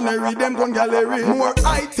Russianary, them gun gallery. More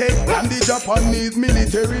high-tech than the Japanese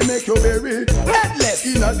military, make you bury. Headless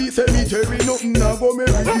in a the cemetery, nothing a go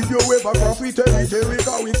merry. If you ever cross with territory,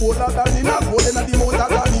 cause we put that in a cold in a the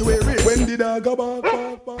mountain and the weary. When did I go back?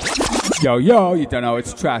 Yo, you don't know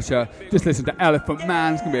it's Trasha. Just listen to Elephant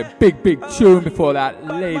Man. It's going to be a big, big tune before that.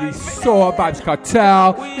 Lady Saw, Vibes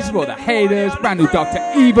Cartel. This is for the haters. Brand new Dr.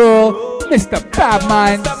 Evil. Mr.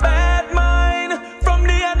 BADMAN. Mr. BADMAN, from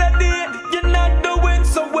the other day, you're not doing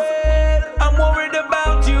so well. I'm worried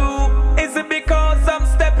about you. Is it because I'm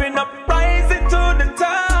stepping up, rising to the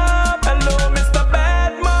top? Hello, Mr.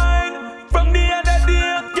 BADMAN, from the other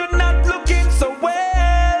day, you're not looking so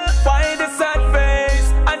well. Why the sad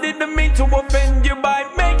face? I didn't mean to offend you by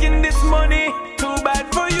making this money. Too bad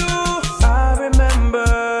for you. I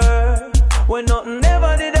remember when nothing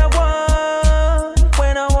ever did I want.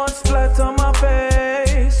 When I was flat on my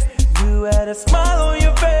face, you had a smile on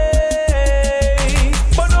your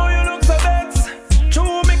face. But now you look so vexed.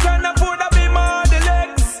 True, me can't afford to be more the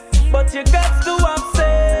legs. But you got to have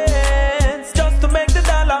sense just to make the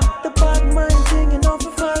dollar. The bad mind thing, you know,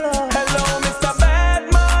 for follow. Hello, Mr.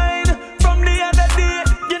 BADMAN, from the other day,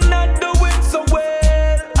 you're not doing so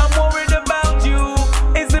well. I'm worried about you.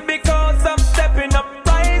 Is it because I'm stepping up,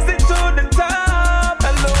 rising to the top?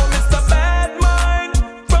 Hello, Mr. BADMAN,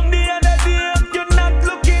 from the other day, you're not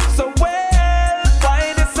looking so well.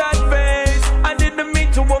 Why the sad face? I didn't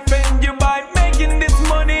mean to offend you by making this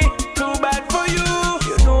money. Too bad for you.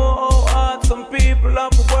 You know how hard some people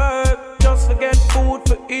have to work just to get food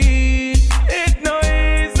to eat. It's no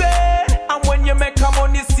easy. And when you make a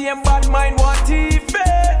money, same bad mind want it.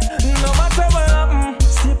 No matter what happen,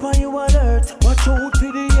 step on you alert. Watch out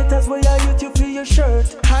for the haters where you hit you for your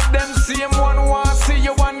shirt. Had them same one want see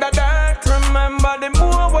you under dirt. Remember the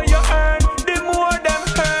more what you earn, the more them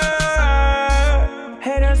hurt.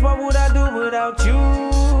 Haters, what would I do without you?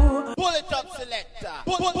 Pull it up, selector.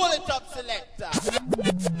 Pull it up, selector.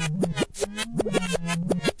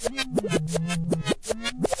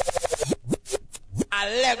 A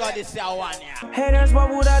Lego this year one, yeah. Haters, what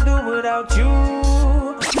would I do without you?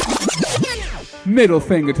 Middle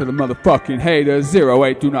finger to the motherfucking haters.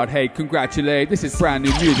 08, do not hate, congratulate. This is brand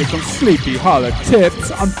new music from Sleepy Hollow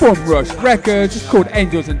Tips on Boom Rush Records. It's called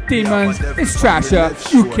Angels and Demons. It's Trasha,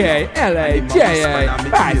 UK, LA, JA.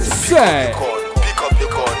 I say. Pick up the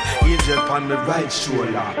gun, angel on my right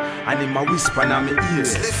shoulder, and him a whisper in my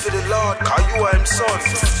ears. Live for the Lord, cause you are him son.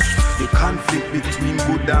 The conflict between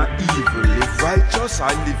good and evil. Live righteous, I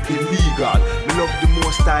live illegal. Me love the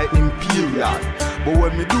most I imperial. But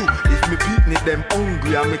when me do, if me picnic them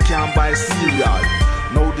hungry and me can't buy cereal.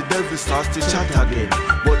 Now the devil starts to chat again.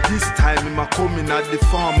 But this time him a coming at the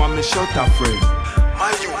farm and me shut a friend. My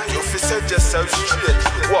you fi set yourself straight.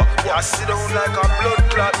 What? You sit down like a blood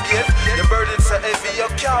clot gate. Your burden so heavy you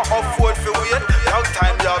can't afford fi wait. Long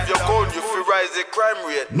time you have your gun, you fi rise the crime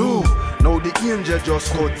rate. No, now the angel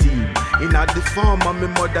just cut in. In at the farm and me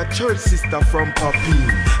mother church sister from Papi.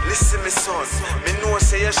 Listen me son, me know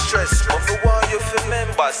say you're stressed, but me want you fi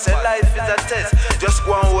remember, say life is a test. Just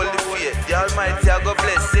go and hold the faith, the Almighty I go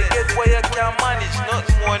bless. Say get what you can manage,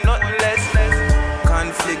 nothing more, nothing less.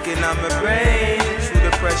 Conflict in my brain. Through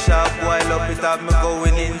the pressure boil up, it have me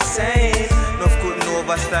going insane. Enough couldn't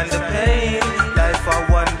overstand the pain. Life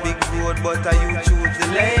a one big road, but you choose the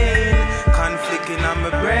lane. Conflict in my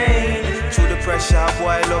brain. Through the pressure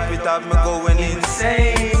boil up, it have me going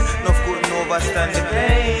insane. Enough couldn't overstand the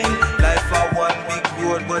pain. Life a one big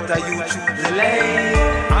road, but you choose the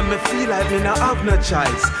lane. I me feel like me not have no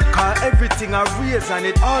choice, cause everything I raise and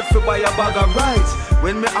it hard to buy a bag of rice.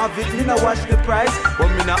 When me have it, me not watch the price. But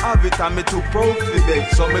me not have it and me too proud to beg,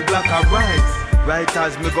 so me black a rise. Right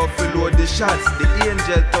as me go fill load the shots, the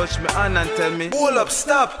angel touch me hand and tell me, hold up,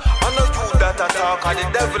 stop. I know you that I talk and the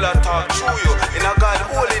devil I talk through you. In a God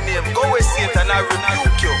holy name, go away Satan, I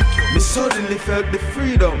rebuke you. Me suddenly felt the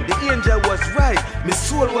freedom, the angel was right. My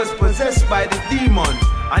soul was possessed by the demon.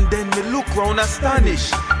 And then me look round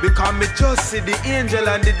astonished, because me just see the angel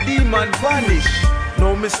and the demon vanish.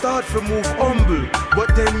 Now me start to move humble,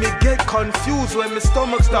 but then me get confused when my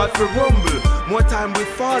stomach start to rumble. More time we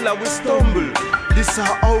fall and we stumble. This is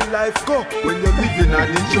how life go when you're living in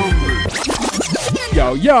the jungle.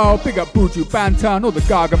 Yo, yo, big up Buju Banton, all the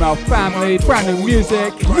Gargamel family, brand new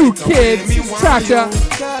music, new kids, Trasha.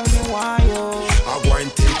 I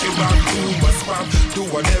want to take you back to my spot. Do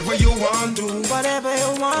whatever you want to. Whatever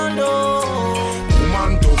you want to.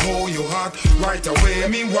 Woman, to hold your heart right away,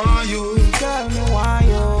 me want you. Tell me why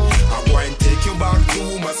you. I want to take you back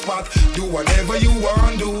to my spot. Do whatever you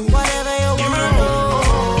want to. Whatever you want to.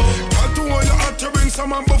 Got to want you have to bring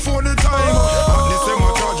someone before the time. At least them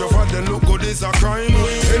a charge of and then look good is a crime.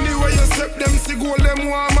 Anyway you step them, see goal them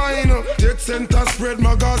want mine. Take center spread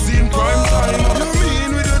magazine prime time. You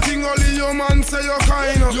mean with the thing only your man say you're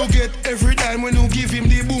kind. You get every time when you give him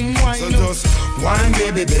the boom wine. So just wine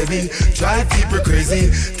baby baby, drive people crazy,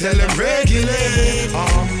 tell them regulate.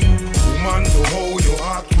 Woman to hold your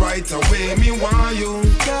heart right away, me want you.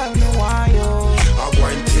 Tell me why you. I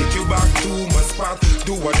want to take you back to my spot.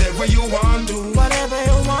 Do whatever you want to. Whatever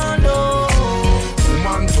you want to.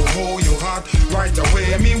 Woman to hold your heart right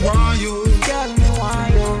away, me want you. Tell me why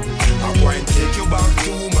you. I want to take you back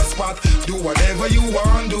to my spot. Do whatever you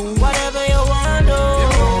want to. Whatever you want to.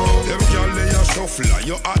 Them girl they a shuffler,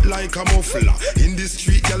 you act like a muffler. In the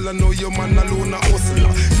street, girl I know your man alone a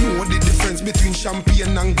hustler. Know the difference between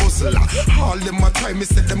champagne and guzzler. All them a try, me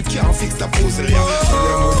say them can't fix the puzzle. Them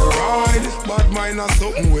will ride, bad mind or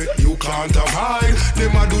something where you can't hide.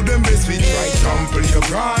 Them a do them best, we try trample your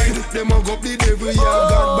pride. Them a go up the devil, you have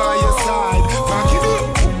God by your side. Back it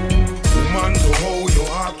up. Woman to hold your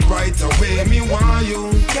heart right away, me want you.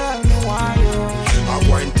 Tell me why you. I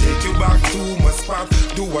want to take you back to my spot.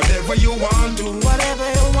 Do whatever you want to. Whatever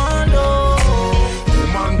you want to.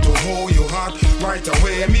 Woman to hold your heart right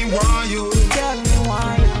away, me want you. Tell me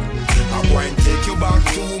why you. I want to take you back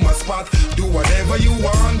to my spot. Do whatever you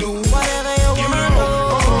want to. Whatever you want to.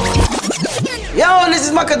 Yo, this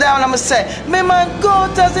is Macka Diamond, I'ma say, me man go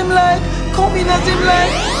as him like, come in as him like,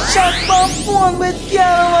 chat my phone with girl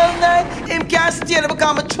all night. Him can't stay there because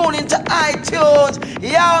I'm tuned into iTunes.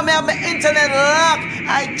 Yo, me have my internet locked.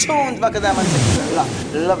 iTunes, Macka Diamond,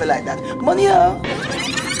 love it like that. Money, yo.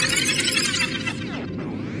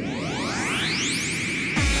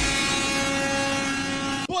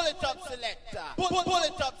 Pull it up, selector. Pull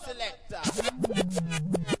it up, selector.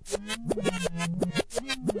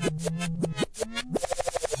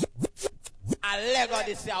 A Lego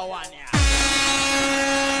this year one, yeah.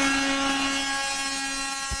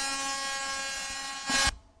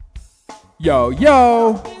 Yo,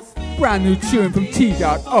 yo, brand new tune from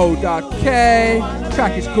T.O.K.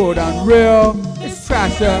 Track is called Unreal. It's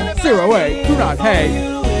Trasha, 08, do not hate.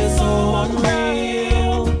 You is so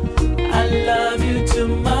unreal. I love you too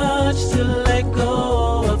much to let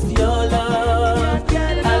go of your love.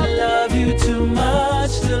 I love you too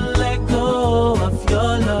much to let go of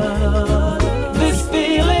your love. This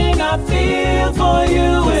feeling I feel for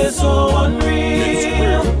you is so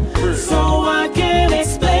unreal. So I can't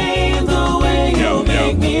explain the way you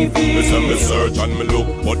make me feel. Listen, me search and me look,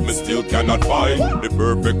 but me still cannot find the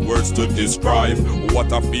perfect words to describe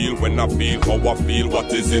what I feel when I feel how I feel,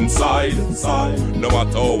 what is inside. No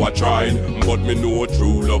matter how I tried, but me know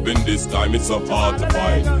true love in this time it's so hard to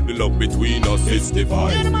find. The love between us is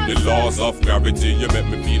divine. The laws of gravity, you make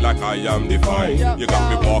me feel like I am divine. You got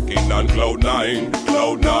me walking on cloud nine.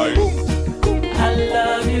 I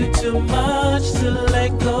love you too much to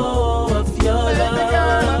let go of your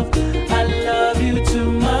love. I love you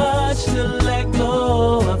too much to let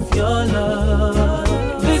go of your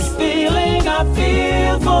love. This feeling I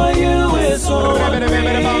feel for you is so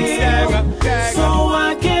unreal. So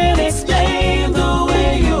I can't explain the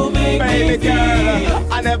way you make me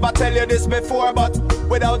feel. I never tell you this before, but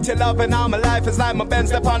without your loving, all my life is like my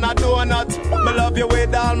Benz upon a donut. Me love you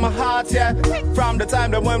with all my heart, yeah. From the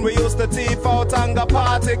time that when we used to teeth out and go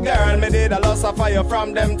party, girl, me did a loss of fire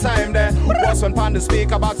from them time there. Was when pon the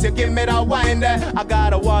speaker box, you give me that wine there. I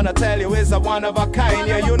gotta wanna tell you, it's a one of a kind.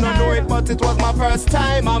 Yeah, you don't know it, but it was my first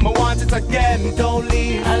time. I'ma want it again, don't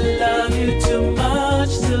leave. I love you too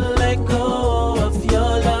much to let go of your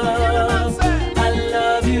love. I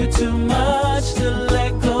love you too much to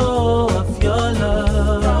let go of your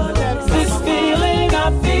love. This feeling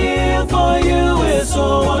I feel for you is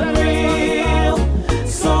so unreal.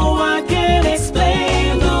 So I can't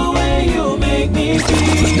explain the way you make me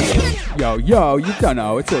feel. Yo, you don't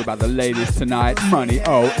know, it's all about the ladies tonight. Money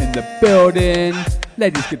O in the building.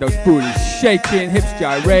 Ladies get those booties shaking, hips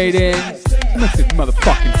gyrating. Makes this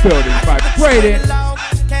motherfucking building vibrating.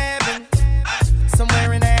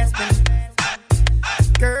 Somewhere in Aspen.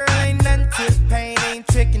 Girl, ain't nothing to the pain, ain't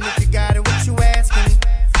tricking if you got it, what you asking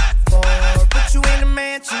for? Put you in a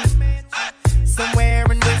mansion, somewhere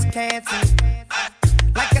in Wisconsin.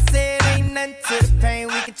 Like I said, ain't nothing to the pain,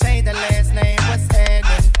 we can change the last name, what's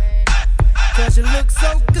happening? Cause you look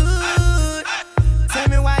so good, tell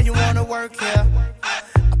me why you wanna work here.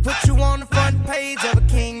 I put you on the front page of a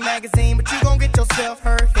King magazine, but you gon' get yourself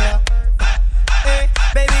hurt here. Hey,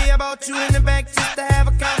 baby, I brought you in the back just to have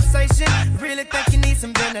a conversation. Really think you need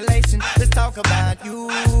some ventilation. Let's talk about you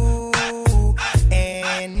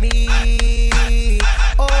and me.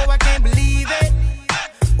 Oh, I can't believe it.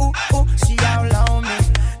 Ooh, she all on me,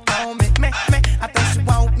 me. I think she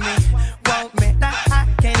want me. Nah, I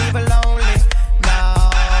can't even lonely. No,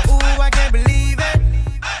 ooh, I can't believe it.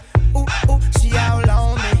 Ooh, she all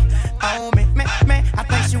on me, me. I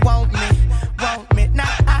think she want me. Nah,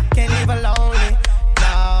 I can't even lonely.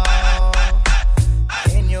 No,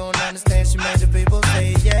 and you don't understand. She made the people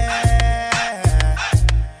say yeah,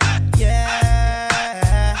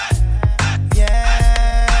 yeah, yeah.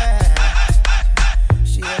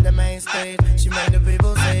 She at the main stage. She made the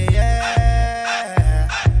people say yeah,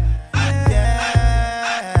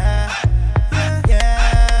 yeah,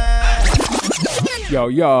 yeah. Yo,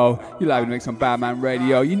 you like to make some BADMAN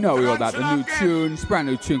Radio. You know we all about the new tune. It's a brand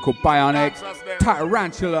new tune called Bionic.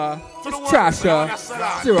 Tarantula. It's Trasha.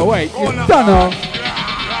 08. You don't know.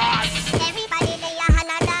 Everybody lay your hand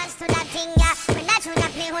and dance to that thing, yeah. When that tune a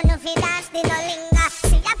play, who no fi dance, they no linger.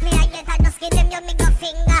 See ya play, I get a just give them your middle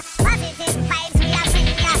finger. Positive vibes we a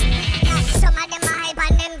bring, yeah. Some of them a hype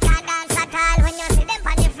and them can't dance at all. When you see them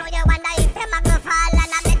on the floor, you wonder if them a go fall. And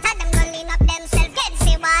I better them go lean up themselves, get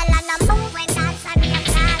the wall and a move when dance and them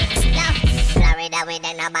call. Yo, Florida we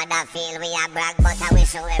then no bother feel we a brag, but I will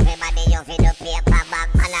show everybody you fi do paper bag.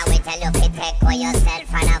 And I will tell you fi take for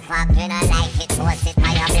yourself and a fuck. You don't like it, post it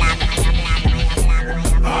on your blog.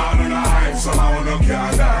 All in the hype, somehow no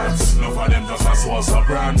can dance. Love for them just a source of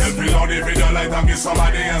brand. Them bring out the video like and give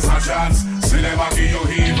somebody else a chance. See them a give you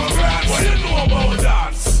heave a glance. What you know about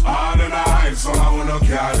dance? All in the hype, somehow no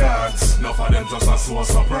can dance. Love for them just a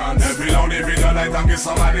source of brand. Them bring out the video like and give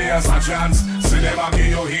somebody else a chance. See them a give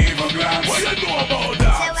you heave a glance. What you know about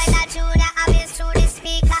dance? So when I tune the obvious through the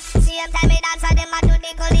speaker, same time me dance and them a do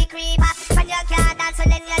the gully creeper. When you can't dance, so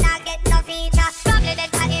then you not get no feature. Probably the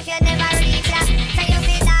time if you never reach ya. So you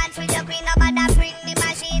feel dance with your queen, nobody bring the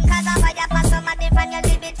machine. Cause of fire for somebody from your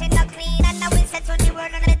liberty no clean. And now we say to the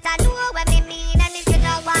world and let her know what we mean. And if you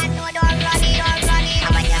don't want no, don't run it.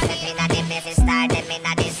 And when you're flipping at the baby star, them in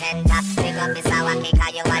the center. Pick up the sour kick,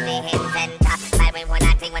 cause you are the inventor. Like we want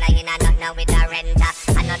a thing when I hear not know with the renter.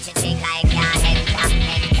 I know she chick like ya, enter.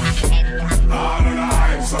 All in the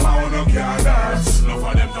hype, somehow no can dance.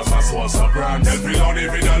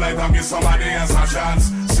 and give somebody else a chance.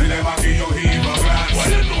 See them a give you evil glance. What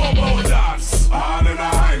you know about dance? All in a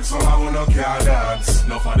hype, so I wanna can't dance.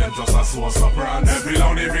 Enough of them just a source of brand. Every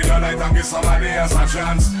loud, every night and give somebody else a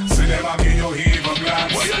chance. See them a give you evil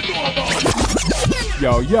glance. What you know about dance?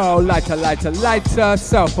 Yo, lighter,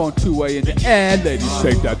 cell phone two-way in the air, ladies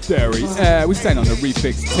shake that dairy air. We stand on the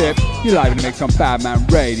refix tip, you live in the mix on Badman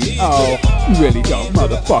Radio. You really don't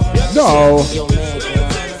motherfucking know.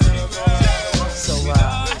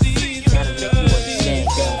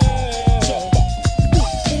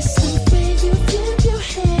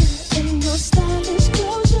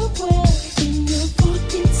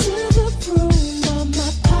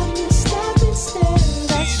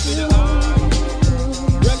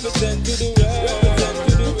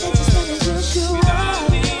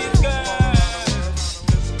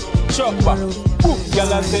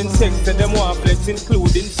 Y'all are send sex to them one flex,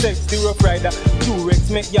 including sex. The rough rider, Durex,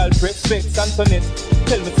 make y'all press flex. Antoinette,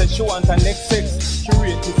 tell me that she want her next sex. She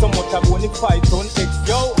rate me so much I want 5 ton X.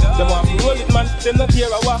 Yo, them want to roll it, man. Them not hear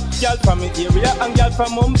a walk. Y'all from the area and y'all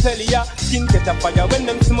from Montpellier. Skin catch a fire when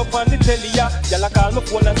them see me on the telly. Y'all call my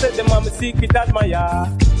phone and say them want me secret admire.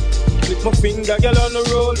 Click my finger, y'all on the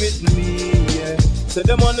roll with me. Yeah. So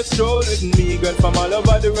them on the stroll with me, girl from all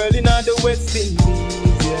over the world in all the West Indies.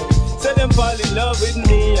 Yeah. So them fall in love with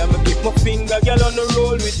me. I'ma keep my finger, girl on the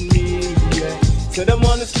roll with me. Yeah. So them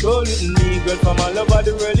wanna stroll with me, girl from all over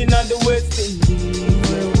the world in all the West Indies.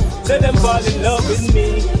 Yeah. So them fall in love with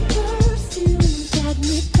me. Got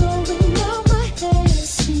me going out my head.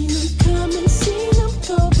 Seen them coming, seen them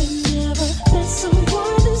going. Never met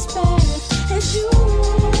someone as bad as you.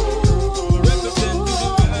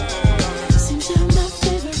 Seems you're my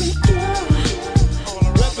favorite girl.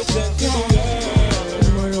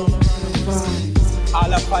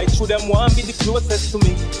 All I fight through them want be the closest to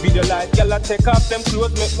me. Video light, y'all take off them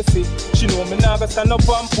clothes, make me see. She know me now go stand up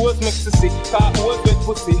and pose, make me see. Car hoes with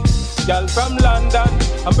pussy. Y'all from London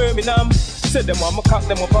and Birmingham. Say them want me cock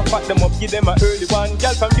them up and fat them up, give them a early one.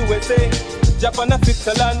 Y'all from USA, Japan and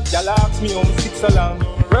Switzerland. Y'all ask me how me sit so long.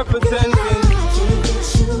 Representing. Can't get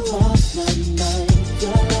you off my mind.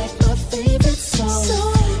 You're like my favorite song.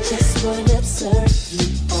 Just wanna turn you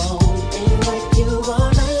on and write you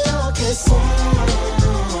on my locker side.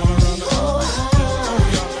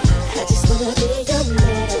 I just wanna be your man.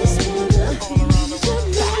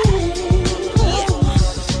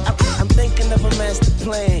 I'm thinking of a master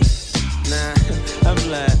plan. Nah, I'm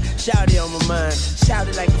lying. Shout it on my mind. Shout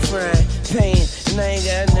it like a frying pan. And I ain't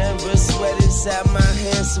got nothing but sweat inside my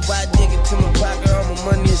hands. So I dig into my pocket, all my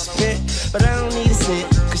money is spent. But I don't need a cent,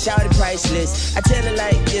 cause shout it priceless. I tell it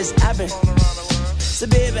like this, I've been. So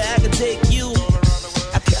baby, I can take you.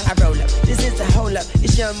 I roll up, this is the hold up.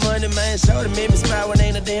 It's young money, man, show made me smile when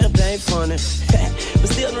ain't a damn thing funny. But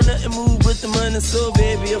still don't nothing move with the money. So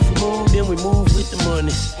baby, if we move, then we move with the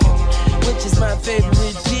money. Which is my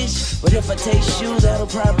favorite dish. But if I taste you, that'll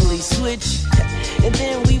probably switch. And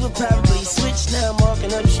then we would probably switch. Now I'm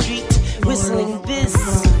walking up the street, whistling this.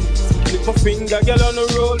 Click my finger, girl on the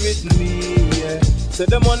roll with me, yeah. So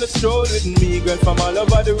them on the stroll with me, girl from all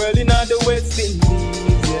over the world in all the West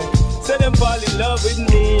Indies, yeah. So them fall in love with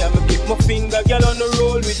me. I'ma keep my finger, girl on the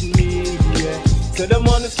roll with me, yeah. So them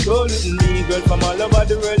on the stroll with me, girl from all over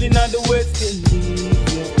the world in all the West Indies,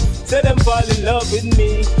 yeah. So them fall in love with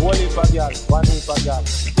me. One heap of girl, one heap of girl.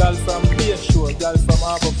 Girl from Bayshore, girl from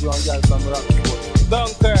Harbourview, and girl from Rockport.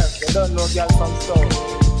 Dunkirk, you don't know girl from South.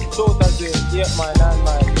 Totally, 8 mile, 9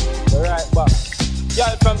 mile, the right back.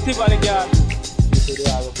 Girl from Tivoli, girl. You see they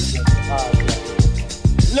are representing hard, girl.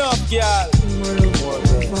 Love, girl. More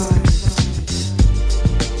girl.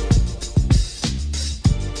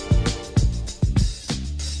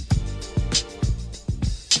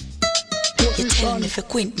 You tell me if you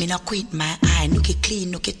quint, me no quint my eye. Look it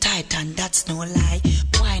clean, look it tight, and that's no lie.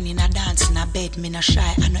 Wine in a dance, in a bed, me no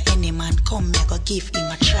shy. I know any man come, me I go give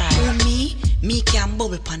him a try. Who me can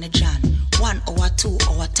bubble pan the John. 1 hour, 2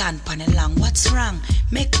 hour, 10 pan a long. What's wrong?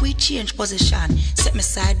 Make we change position. Set me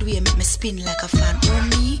sideways, make me spin like a fan. Who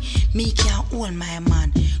me can hold my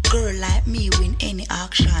man. Girl like me win any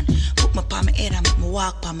auction. Put my palm my head and make me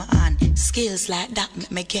walk pa my hand. Skills like that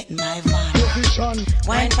make me get in my van.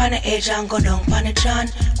 Wine pan the edge and go down pan the John.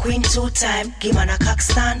 Queen 2 time, give man a cock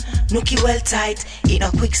stand. Nookie well tight, in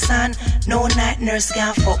a quicksand. No night nurse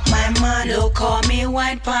can fuck my man. Look how me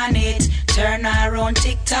wine pan it. Turn around,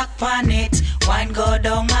 tick-tock pan it. Wine go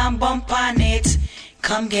down and bump on it.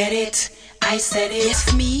 Come get it, I said it.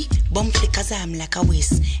 If me Bum flickers I'm like a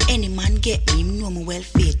whisk. Any man get me, him know me well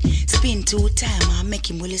fit. Spin 2 times, I make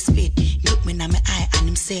him will spit. Look me in my eye and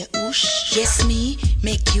him say, oosh. Yes me,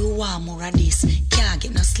 make you warm more of this. Can't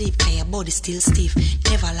get no sleep cause your body still stiff.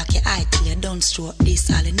 Never lock your eye till you done stroke this.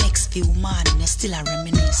 All the next few morning you still a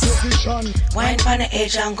reminisce. Wine pan the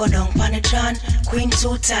edge and go down pan the John. Queen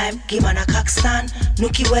 2 times, give man a cock stand.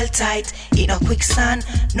 Nookie well tight, in a quicksand.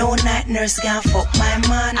 No night nurse can fuck my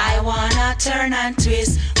man. I wanna turn and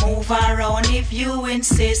twist, move around if you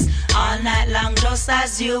insist. All night long just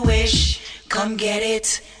as you wish. Come get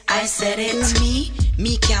it, I said it.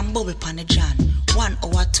 Me can bubble pan the John. 1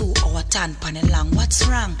 hour, 2 hour, 10 pan the long. What's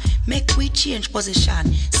wrong? Make we change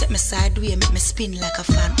position. Set me sideways, make me spin like a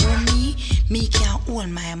fan. Oh me can hold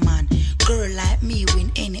my man. Girl like me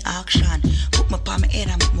win any auction. Put me pa my head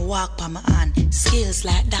and make me walk pa my hand. Skills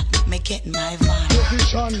like that make me get my van.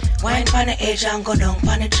 Wine pan the edge and go down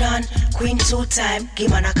pan the John. Queen 2 times, give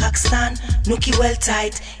man a cock stand. Nookie well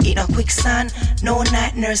tight, in a quicksand. No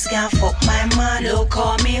night nurse can fuck my man. Look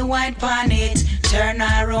how me wine pan it. Turn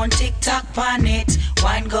around, tick-tock pan it.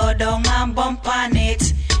 Wine go down and bump on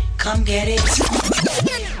it. Come get it.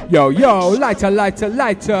 Yo,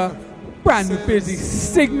 lighter. Brand new busy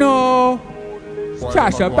signal.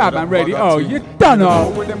 Trasha, Badman Radio. Oh, you done know.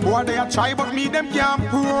 With them boy they a try, but me them can't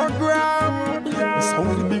program. This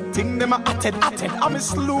only big thing them a atted. I'm a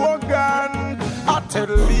slogan. Atted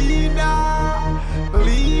leader.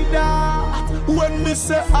 When me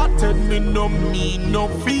say atted, me no mean no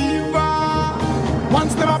fever.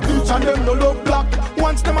 Once them a preach and them no love black.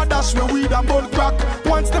 Once them a dash me weed and bone crack.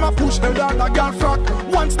 Once them a push them down a girl frack.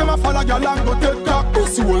 Once them a follow your land go take cock.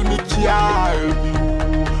 This will me can't help you.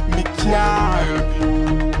 Me can't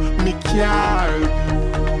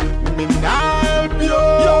help you.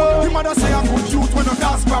 Yo, him mother say I'm good youth when no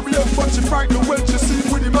dance problem. But she frightened when she see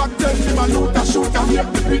with him back then. Him a loot a shoot and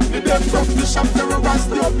make the beat me them from the shop terrorize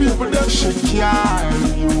the people them. She can't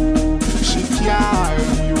help you.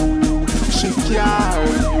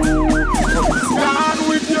 Stand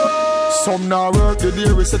with you. Some now work the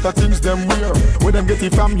day we set of things them wear. When them get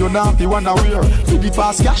it from you now, they wanna wear. To the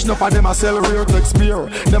fast cash, no for them a sell rare to expire.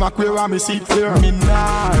 Them a queer and me see clear. Me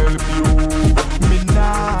nah help you. Me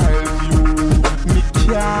can't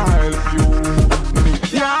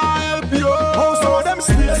help you. Oh, some of them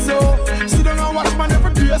stay so. See them a watch man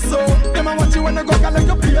every day so. Them a watch you when they go like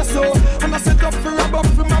a play so. And I set up for rub up,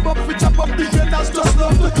 for map up, for chop up the haters just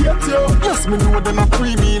love to get you. Yes, me know them a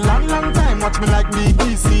free me long time. Watch me like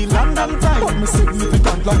BBC London time. But me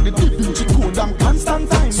significant like the DPG code and constant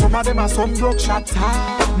time. Some of them a some broke shot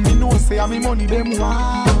time. Me know say a me money them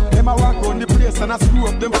want. Them a walk round the place and I screw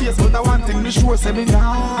up them face. But I want thing me sure say me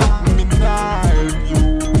nah. Me nah help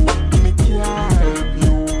you. Me can't help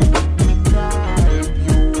you. Me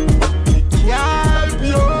can't help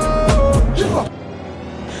you.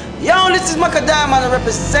 Yo, this is Macka Diamond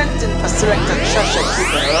representing for Selector Trasha.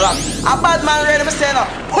 Keep it locked. A Badman Radio, me saying,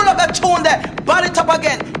 pull up that tune there, body it up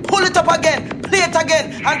again, pull it up again, play it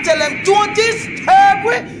again, and tell them, don't disturb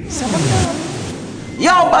me.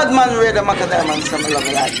 Yo, Badman Radio, Macka Diamond, some love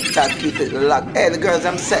like that, keep it locked. Hey, the girls,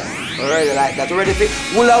 I'm set. Ready like that, ready for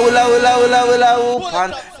Hoola Hoop,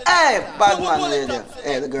 and hey, Badman Radio.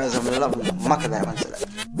 Hey, the girls, I'm loving Macka Diamond select.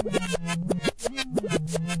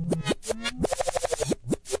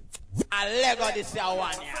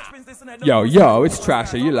 Yo, it's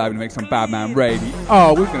Trasha. You're live to make some Badman Radio.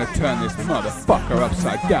 Oh, we're gonna turn this motherfucker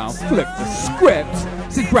upside down. Flip the script.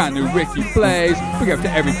 This is brand new Ricky Blaze. Big up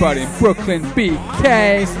to everybody in Brooklyn,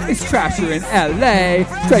 BK. It's Trasha in LA.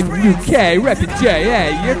 Straight from UK, reppin' JA.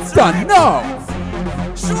 You done know.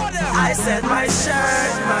 I said my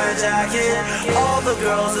shirt, my jacket. All the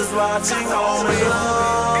girls is watching. Oh,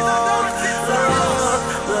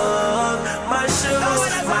 look, my shoes,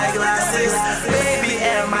 my glasses, baby,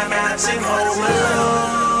 and my matching. Oh,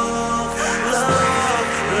 look.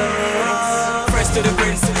 Fresh to the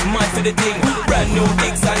prince, mad to the thing. Brand new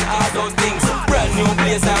gigs and all those things. Brand new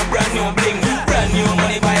blazer and brand new bling. Brand new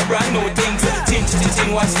money buy brand new things.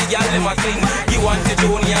 Ting, watch the girl them a cling. You want to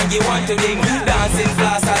Junior and you want to ring. Dancing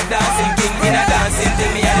class and dancing king. In a dancing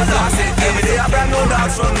thing, me and the dancing king. Every day a brand new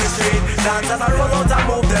dance from the street. Dancers a roll out and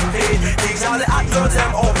move them feet. Teach all the hot girls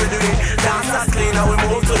them open the beat. Dancers clean and we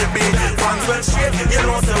move to the beat. Pants well straight, you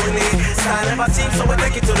know so we need. Style never cheap, so we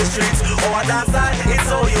take it to the streets. Oh, a dance style, it's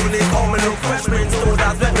so unique. Oh, me look fresh, Prince, so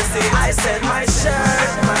that's let me see. I said my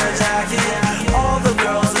shirt, my jacket. All the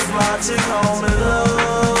girls is watching, oh, me look.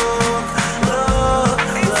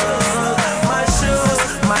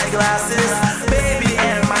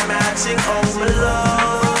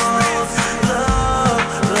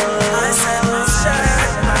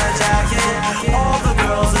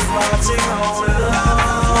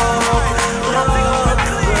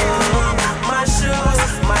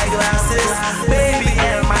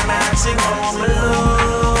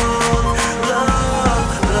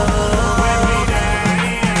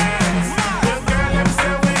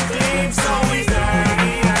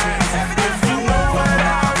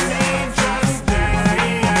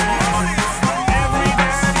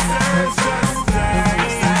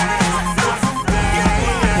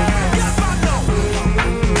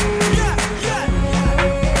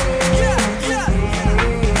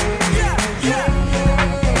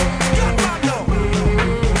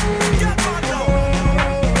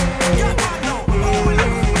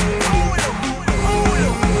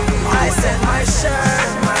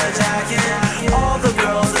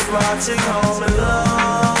 watching home and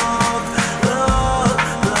look, look.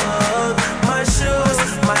 My shoes,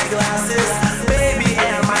 my glasses, baby,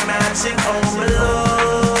 am I matching home and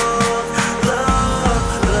look, look.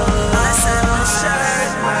 I said my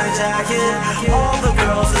shirt, my jacket, all the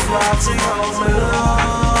girls is watching home and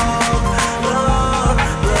look,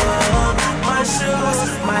 look. My shoes,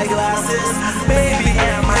 my glasses, baby,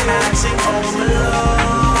 am I matching home and look.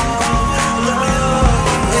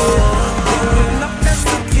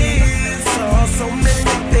 So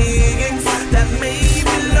many things that made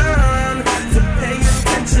me learn to pay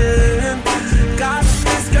attention. Got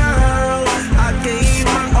this girl I gave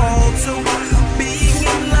my all to. Being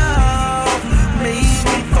in love made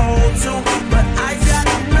me fall to, but I got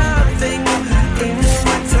nothing in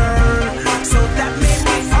return. So that made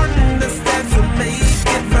me understand to make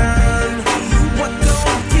it burn. What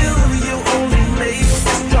don't kill you only makes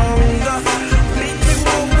you stronger. Make me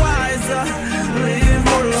more wiser, live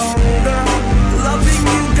more longer. Loving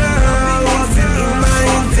you, girl, wasn't in my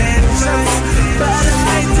intentions, but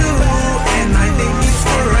I do, and I think it's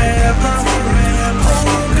forever.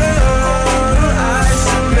 Oh, girl, I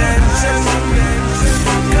should mention,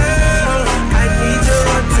 girl, I need your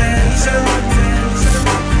attention,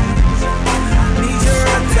 need your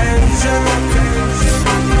attention,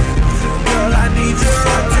 girl, I need your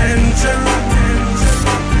attention,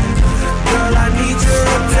 girl, I need your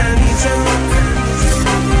attention.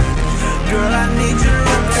 Girl, I need your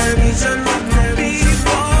attention.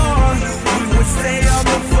 Before, we would stay on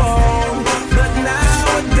the phone, but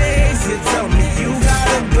nowadays you tell me you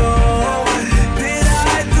gotta go. Did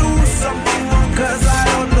I do something wrong? 'Cause I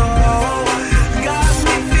don't know. Got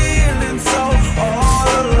me feeling so all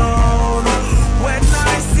alone. When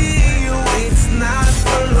I see you, it's not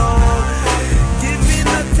for long. Giving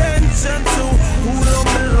attention to who don't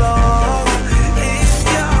belong in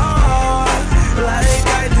your heart like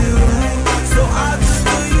I do. So I'll just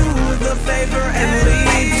do you the favor and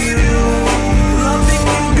leave you. Loving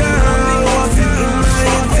you, girl, wasn't in my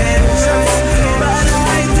intentions, but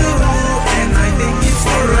I do, and I think it's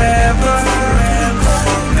forever.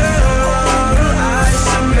 Oh, girl, I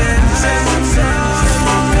should mention,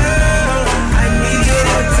 girl, I need your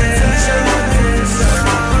attention,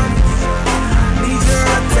 need your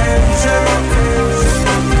attention,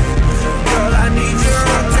 girl, I need your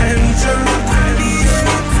attention, I need your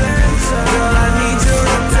attention, girl, I need your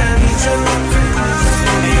attention,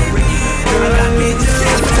 girl, I need your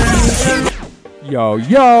attention.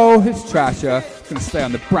 Yo, it's Trasha. Gonna stay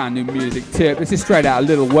on the brand new music tip. This is straight out of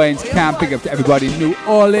Lil Wayne's camp. Big up to everybody in New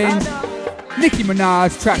Orleans. Nicki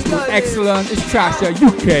Minaj, track was excellent. It's Trasha,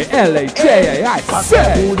 UK, LA, JA, I Pop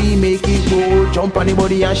that say. booty, make it roll. Jump on the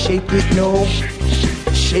body and shake it no.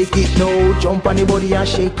 Shake it no. Jump on the body and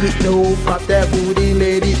shake it no. Pop that booty,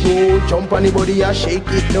 let it roll. Jump on the body and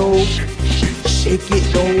shake it no. Shake it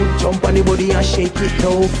no. Jump on the body and shake it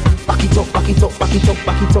no. Back it up, back it up, back it up,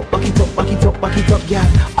 back it up, back it up, back it up, back it up, girl.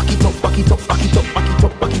 Back it up, back it up, back it up, back it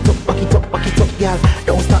up, back it up, back it up, back it up, girl.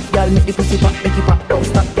 Don't stop, girl, make the pussy pop, make it pop. Don't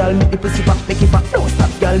stop, girl, make the pussy pop, make it pop. Don't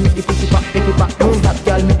stop, girl, make the pussy pop, make it pop. Don't stop,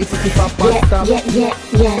 girl, make the pussy pop, don't stop.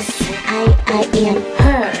 Yes, I am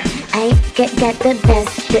her. I got the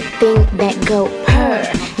best, the thing that go purr.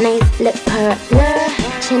 Nice lip purr,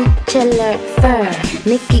 chinchilla fur.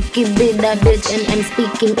 Nikki give it a bitch and I'm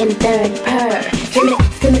speaking in third purr. Give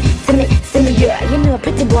me, girl. You know a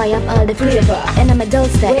pretty boy, I'm all the flavor. And I'm a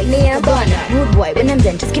dose that wake me up on rude boy. When I'm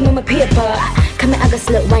done, just give me my paper. Come here, I got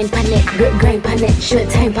slow wine pan it, grind pan it, short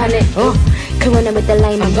time pan it. Come on with the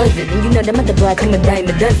lime and buzzing. And you know the mother boy come and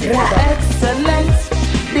diamond does it. Excellent.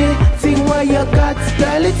 The thing where you got,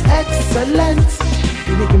 girl, it's excellent.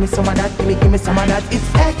 Give me some of that, give me some of that. It's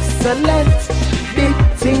excellent. The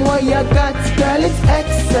thing where you got, girl, it's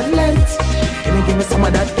excellent. Give me some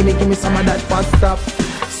of that, give me some of that. Fast stop,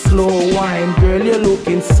 slow wine, girl, you're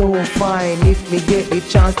looking so fine. If me get the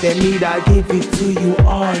chance, then I'll give it to you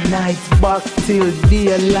all night. Back till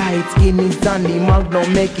daylight, Guinness and the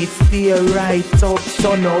Magnum make it stay right up.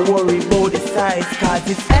 So no worry about the size, 'cause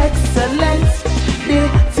it's excellent. The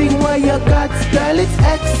thing where you got, girl, it's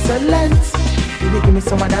excellent. Give me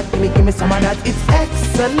some of that, give me some of that. It's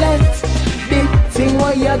excellent. The thing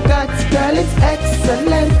where you got, girl, it's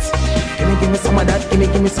excellent. Give me some of that,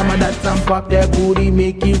 give me some of that. And pop that booty,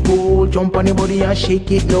 make it roll. Jump on the body and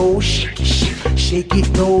shake it no. Shake it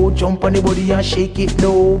no. Jump on the body and shake it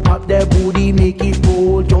no. Pop that booty, make it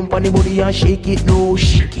roll. Jump on the body and shake it no.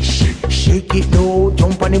 Shake it no.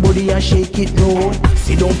 Jump on the body and shake it no.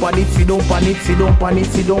 Sit down pan it, sit down pan it, sit down pan it,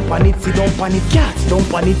 sit down pan it, sit down pan it. Cat, sit down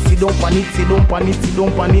pan it, sit down pan it, sit down pan it, sit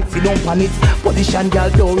down pan it, sit down pan it. Position, girl,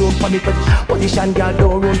 don't run pan it. Position, girl,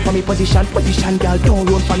 don't run for me. Position, girl, don't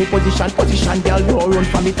run for me. Position, girl, don't run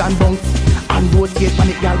for me. And bounce and rotate on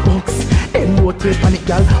it, girl, bounce. Then rotate on it,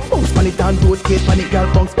 girl, bounce on it and rotate on it,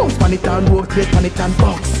 girl, bounce on it and rotate on it and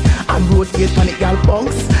bounce. And rotate on it, girl,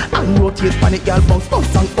 bounce. And rotate on it, girl, bounce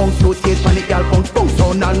and bounce. Rotate on it, girl, bounce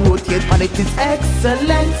on and rotate on it. It's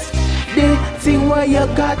excellent. The thing where you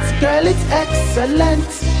got, girl, it's excellent.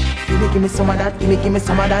 Give me some of that, give me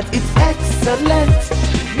some of that. It's excellent.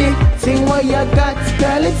 The thing where you got,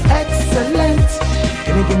 girl, it's excellent.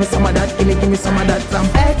 Give me some of that, give me some of that. I'm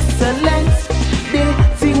excellent. The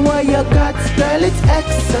thing where you got, girl, it's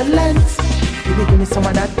excellent. Give me some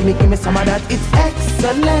of that, give me some of that. It's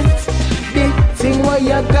excellent. The thing where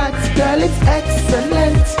you got, girl, it's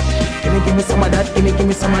excellent. Give me some of that, give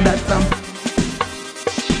me some of that.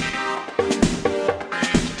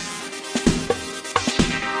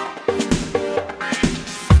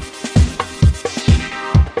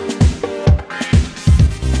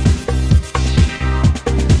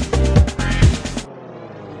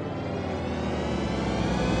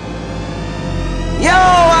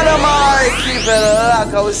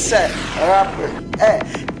 Like I was said, rapper, hey,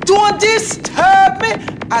 don't disturb me.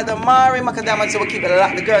 Adamari, Macka Diamond, so we keep it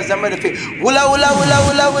locked. The girls, I'm ready for hula hula hula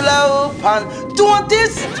hula hula hoop, and don't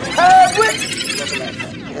disturb me.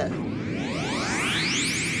 Yeah.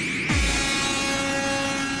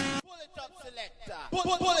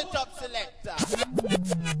 Pull it up, selector.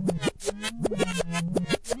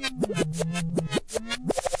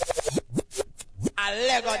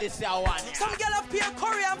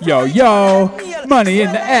 Yo, money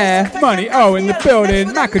in the air, money in the building.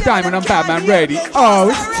 Macka Diamond on Batman Radio. Oh,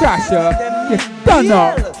 it's Trasha. You done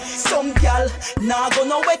know. Some gal, nah go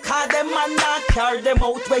nowhere, call them man, nah carry them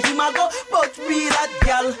out where him a go. But real that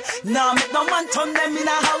gal, nah make no man turn them in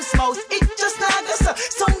a house mouse. It just nah go so.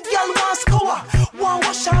 Some gal want score, want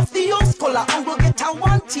wash off the house color, and go get a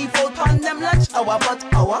one teeth out on them lunch hour. But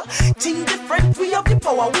our thing different, we have the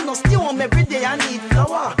power. We no stay home every day and need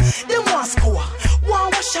flour. Them want score,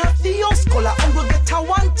 want wash off the house color, and go get a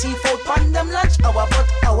one teeth out on them lunch hour. But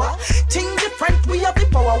our thing different, we have the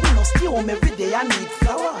power. We no stay home every day and need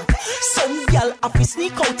flour. Some y'all have to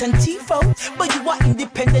sneak out and teeth out, but you are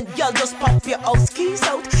independent, y'all just pop your house keys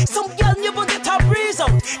out. Some y'all never get a breeze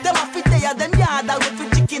out. Them have to day them yard out with the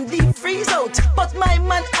chicken deep freeze out. But my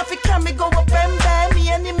man have to carry go up and bear. Me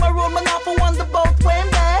and him a roll, man have to wonder about when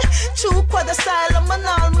there. True quarter style, I'm an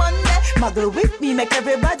all man there. Muggle with me, make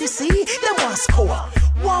everybody see. Them want score,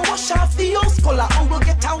 want wash off the house color, and go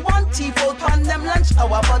get a one teeth out on them lunch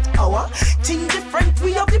hour. But our thing different,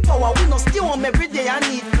 we have the power. We no stay home every day and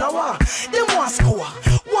need flour. Them want score,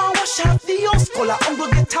 want wash off the house color, and go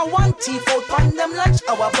get a one teeth out on them lunch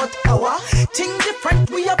hour. But our thing different,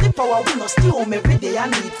 we have the power. We no stay home every day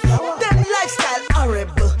and need flour. Them lifestyle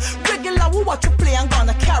horrible. Regular, we watch you play and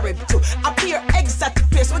gonna carry to. Appear exotic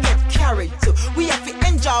place we get carried to. We have to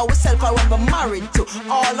enjoy ourselves when we're married to.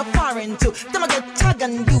 All the foreign to. Them I get tag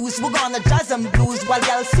and use. We're gonna jazz and blues. While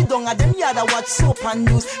y'all sit down at them yard I watch soap and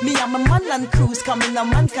news. Me and my man and cruise coming a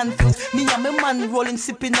man confused. Me and my man rolling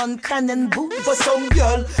sipping on can and booze. For some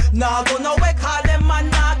girl, nah go nowhere, call them man,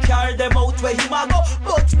 nah carry them out where him a go.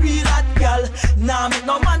 But real that girl, nah make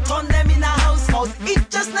no man turn them in a house mouse. It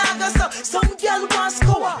just nah go so. Some girl want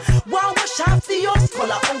score, want wash off the house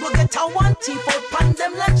color, and go get a one teeth out pan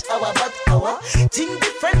them lunch hour. But our thing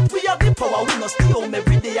different, we have the power. We no stay home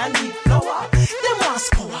every day and need flour. Them want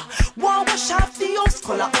score, want wash off the house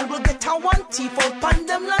color, and go get a one teeth out pan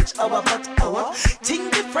them lunch hour. But our thing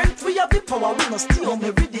different, we have the power. We no stay home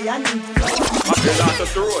every day and need flour.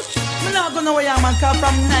 Me not gonna know where I'm man, cause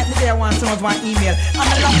from night me there want someone one email, and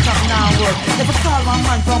my laptop now work. If I call one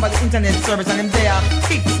man from the internet service and him there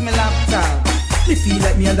fix my laptop. Me feel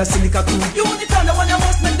like me under Silica too. You only turn the one you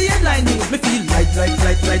must make the headline news. Me feel light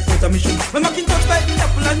out of me shoe. When my king touch like the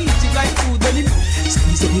apple and eat it like food. Then him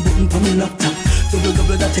squeeze up the button from my laptop.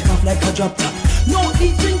 Double that take off like a drop top. No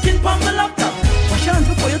eat drinking from my laptop. Wash hands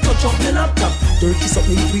before you touch up my laptop. Dirty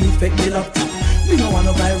something to infect my laptop. Me no want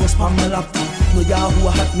no virus from my laptop. No Yahoo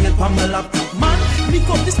a hotmail from my laptop. Man, pick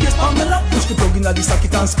up the space from my laptop. Push the plug in the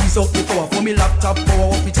socket and squeeze out the power. For me laptop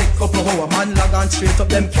power up, we take up a hour. Man log on straight up,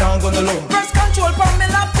 them can't go no low. Press control from my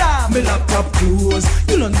laptop. My laptop close.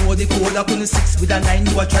 You don't know the code. I couldn't 6 with a 9.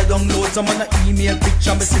 You a try download some on the email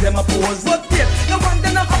picture. Me see them a pose. But yet, no one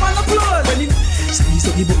then I have on the clothes. When him squeeze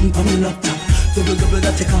up the button from my laptop. Double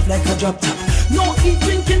that take off like a drop top. No eat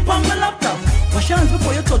drinking from my laptop. Wash hands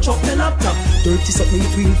before you touch up my laptop. Dirty something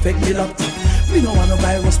to infect my laptop. Me no want no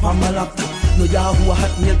virus from my laptop. No Yahoo a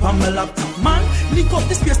hotmail from my laptop. Man, link up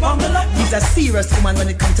the space for my laptop. He's a serious woman when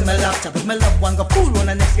it comes to my laptop. If my loved one go fool on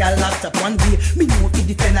the next guy laptop. One day, me know if he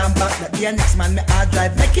defend and back that. The next man, me hard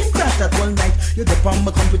drive, make him crash that one night. You the on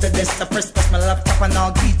my computer desk, I press my laptop and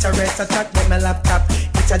now guitar rest. I chat with my laptop,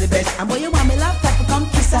 it's the best. And boy, you want my laptop, come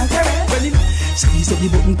kiss and caress. Well, squeeze up the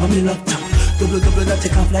button for my laptop. Double that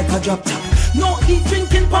take off like a drop top. No eat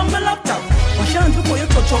drinking for my laptop. Wash your hands before you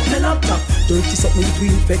touch up my laptop. Dirty something to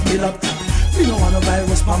infect my laptop. Me no want a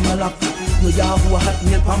virus for my laptop. No Yahoo hot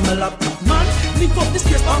mail for my laptop. Man, link up the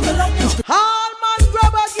space for my laptop. All man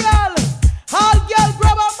grab a girl. All girl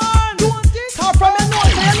grab a man. Don't think. Come from your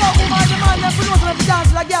nose, say hello, woman. The man never knows how to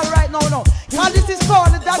dance like a girl right now, no. Cause this is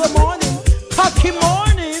called the dance morning. Cocky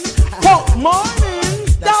morning. Pop morning.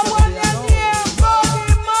 That one is here,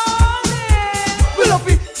 body morning. We love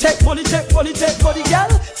it. Take money, girl. Take money, girl.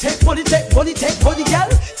 Take money, girl.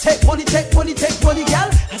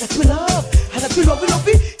 And that's we love. And that's we love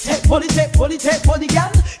it. Take money, girl. Take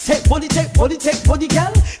money, girl.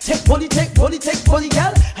 Take money,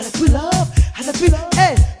 girl. And that's we love. And that's we love.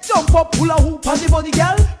 Hey, jump up, hula hoop on the body,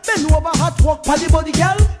 girl. Bend over, hot walk on the body,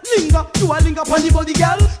 girl. Linger, you a linger on the body,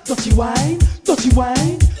 girl. Dirty wine. Go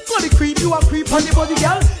the creep, you a creep on the body,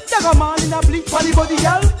 girl. Dagger man in a blink on the body,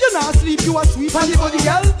 girl. You not sleep, you a sweep on the body,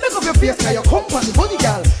 girl. Make up your face, now you come on the body,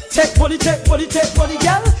 girl. Take body, girl. Take body,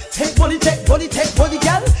 girl. Take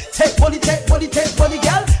body,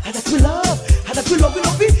 girl. And that's we love. And that's we love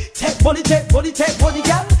it. Take body, girl. Take body,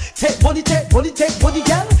 girl. Take body,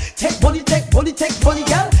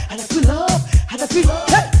 girl. And that's we love. And that's we love.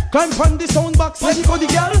 Hey, climb on the sound box, body,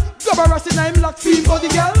 girl. Grab a rust in I'm lock, feel body,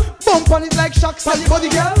 girl. Bump on it like shocks, body,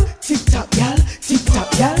 girl. Tick tock, girl.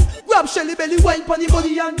 Grab Shelly belly, wine pon the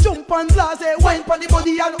body and jump on blase, wine pon the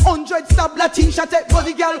body and 100 stab Latin shot at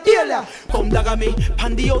body, girl. Here, come dagger me,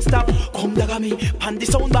 pan the house stop. Come dagger me, pan the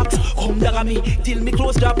sound box. Come dagger me, till me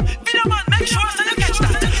close drop. Video man, make sure so you catch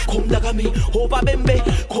that. Come dagger me, Ova Me.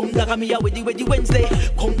 Come dagger me, with the Wednesday.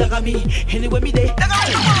 Come dagger me, anywhere me day. Dagger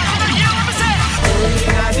me, hear what me say.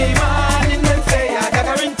 Early in the morning, them say I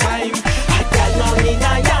dagger in time. I got no in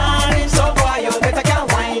a yarn, so boy you better can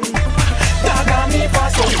wine. Dagger me for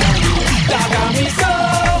some time, dagger me so.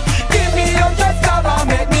 Give me your just stab and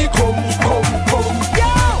make me come. Yo,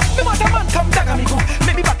 me want a man come dagger me good.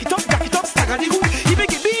 Make me back it up, stagger the good. If me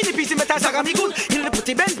give me the piece, me stagger me good. He'll put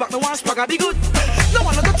the bench back, me want stagger the good. No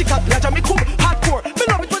one to take up, yeah, me cool, hardcore. Me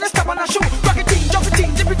love it when I stab on a shoe. Rock it in, jump it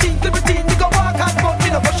in, dip it in, clip it in. Me go walk hard, but me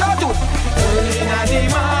no for sure do. Early in the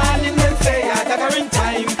morning, them say I dagger in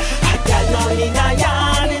time. I got no in a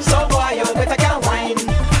yarn, so boy you better can wine.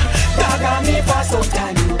 Dagger me for some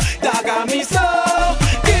time, dagger me so.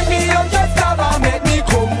 Give me your just stab and make me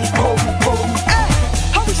come. Hey,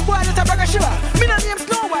 how wish boy let a brag a shiver. Me no name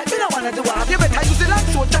Snow White, me no wanna do off. You better use the long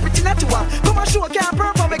sword, chop it in a two. Come and show can't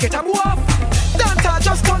perform, me get a move off. Dancer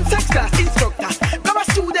just turn sex class instructor. Grab a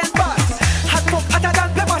student boss. Hot fuck hotter than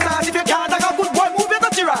pepper sauce. If you can't dagger good boy, move your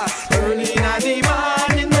dirty ass. Early in the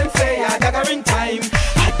morning, them say I dagger in time.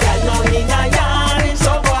 I got no in a yarn,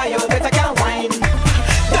 so boy you better can wine.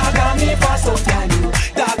 Dagger me for some time,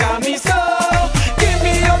 dagger me so. Give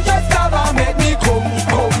me your just stab and make me come.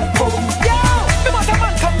 Yo, me want a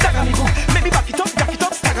man come dagger me good. Make me back it up,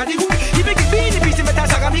 stagger the good. If you give me the piece, me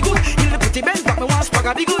stagger me good. He'll put the bench back, me want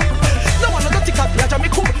stagger the good. No one to take up, yeah, me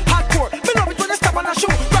cool, hardcore. Me love it when I stop on a show.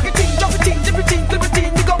 Rock it in, jump it in, dip it in, clip it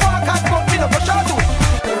in. Me go walk hard, but me no for sure do.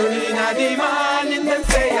 Early in the morning, them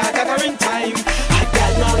say I dagger in time. I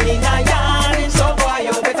got no in a yarn, so boy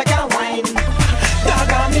you better can wine.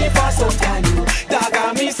 Dagger me for some time,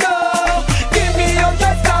 dagger me so. Give me your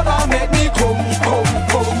just stab and make me come.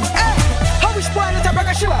 Hey, how wish boy let a brag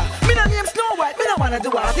a shiver. Me no name Snow White, me no wanna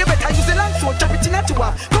do off. You better use the long sword, chop it in a two.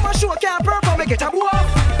 Come and show can't perform, me get a move off.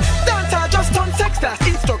 Dancer just turn sex class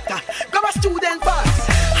instructor. Grab a student boss.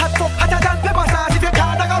 Hot fuck hotter than pepper sauce. If you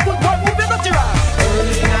can't dagger good boy, move your dirty ass.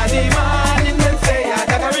 Early in the morning, them say I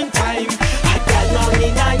dagger in time. I got no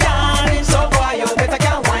in a yarn, so boy you better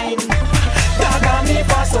can wine. Dagger me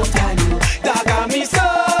for some time, dagger me so.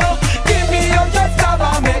 Give me your just stab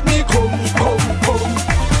and make me come.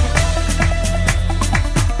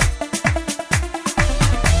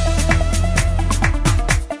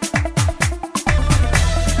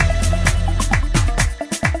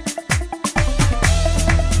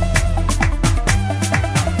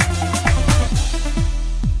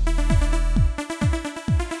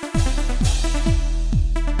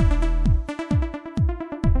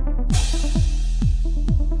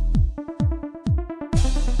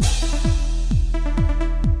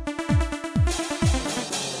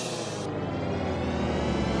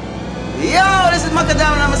 Macka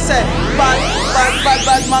Diamond, I'ma say bad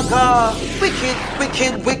Macka.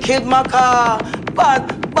 Wicked Macka.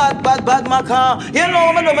 Bad Macka. You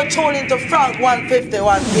know, I'm tune into Frank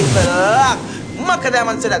 151 people lock. Macka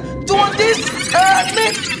Diamond said that. Do this, me.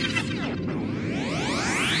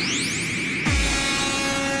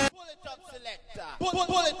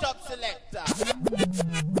 Pull it up, selector.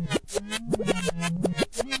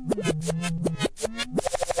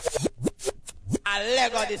 I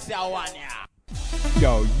Lego this one, yeah.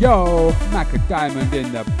 Yo, Macka Diamond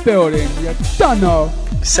in the building. You don't know.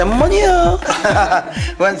 Some money,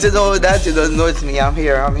 Once you know that, you don't know it's me. I'm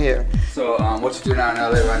here. So, what you doing out in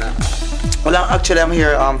LA right now? Well, I'm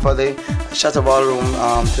here for the Shutter Ballroom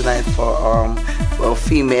tonight for all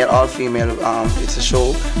female. It's a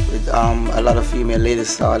show with a lot of female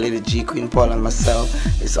ladies, Lady G, Queen Paul, and myself.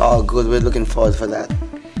 It's all good. We're looking forward for that.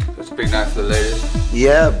 It's a big night for the ladies.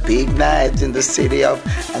 Yeah, big night in the city and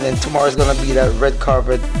then tomorrow's gonna be that red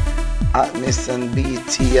carpet Atmos and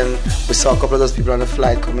BT, and we saw a couple of those people on the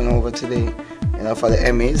flight coming over today, for the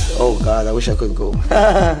Emmys. Oh God, I wish I could go.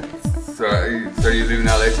 So you leaving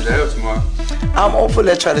LA today or tomorrow? I'm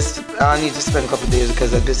hopefully I need to spend a couple of days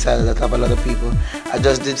because I decided that I have a lot of people. I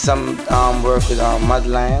just did some work with Mad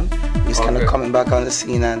Lion. He's kind of coming back on the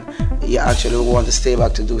scene, and he actually want to stay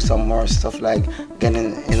back to do some more stuff like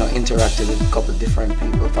getting interactive with a couple of different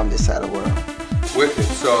people from this side of the world. Wicked.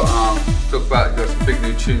 So talk about there's some big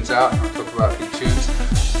new tunes out. Talk about big tunes.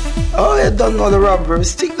 Oh, you don't know the robbery.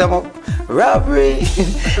 Stick them up. Robbery.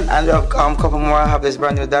 And a couple more. I have this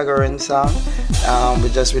brand new Daggering song. We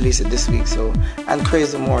just released it this week. And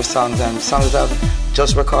crazy more songs and songs that I've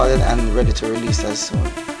just recorded and ready to release as soon.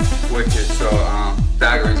 Wicked. So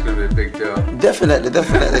Daggering's gonna be a big deal. Definitely.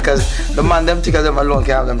 Because the man them together alone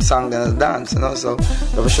can have them song and dance, So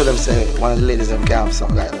I'm sure them say one of the ladies them can have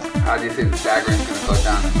something like that. How do you think the Daggering's gonna go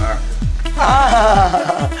down in America?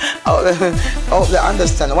 They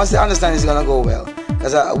understand. Once they understand, it's gonna go well.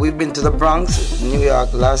 Because we've been to the Bronx, New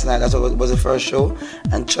York last night. That's what was the first show.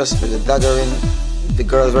 And trust me, the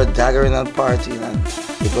girls were daggering and partying, and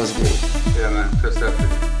it was great. Yeah, man. That's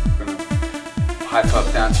definitely gonna hype up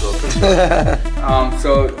dancehall.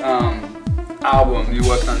 Album. You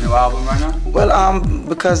working on a new album right now? Well,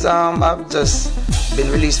 because I've just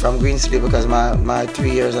been released from Greensleep because my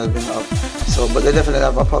 3 years has been up. But they definitely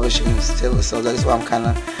have a publishing still, so that is why I'm kind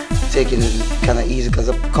of taking it kind of easy, because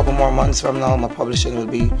a couple more months from now my publishing will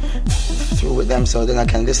be through with them, so then I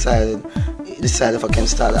can decide if I can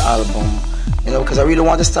start the album, because I really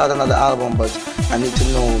want to start another album, but I need to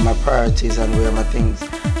know my priorities and where my things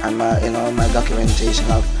and my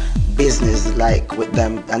documentation of business like with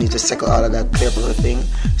them. I need to settle all of that, clear up everything,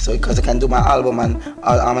 so because I can do my album and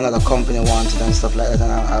I'm another company wanted and stuff like that,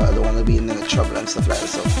 and I don't want to be in any trouble and stuff like that,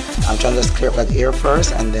 so I'm trying to just clear up that ear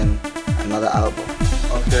first and then another album.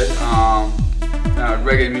 Okay, now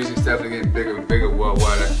reggae music's definitely getting bigger and bigger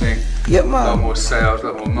worldwide, I think. Yeah, man. A lot more sales, a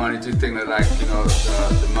lot more money. Do you think that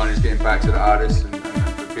the money's getting back to the artists and the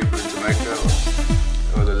people in Jamaica,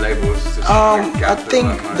 or the labels? I think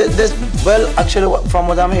actually from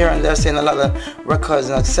what I'm hearing, they're saying a lot of records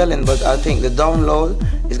not selling, but I think the download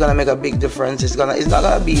is gonna make a big difference. It's not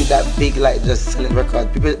gonna be that big like just selling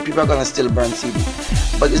records. People are gonna still burn CD,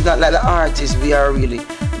 but it's not like the artists. We are really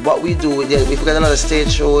what we do. If we get a lot of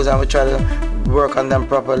stage shows and we try to work on them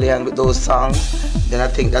properly and with those songs, then I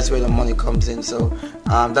think that's where the money comes in. So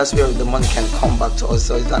that's where the money can come back to us.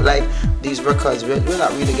 So it's not like these records, we're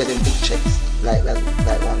not really getting big checks like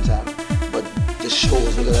one time. But the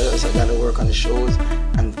shows, we gotta work on the shows,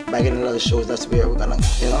 and by getting a lot of shows, that's where we're gonna,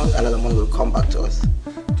 a lot of money will come back to us.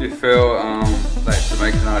 Do you feel like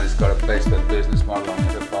Jamaican artists got to place their business model on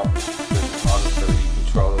hip hop, business model, so that you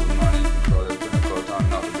control the money, control everything that goes on,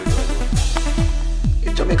 not the big label?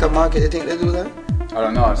 In Jamaica market, you think they do that? I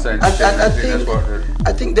don't know. I'm saying. I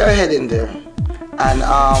think they're heading there, and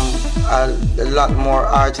a lot more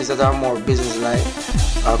artists that are more business-like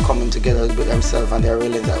are coming together with themselves, and they're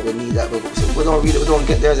realizing that we need that. We don't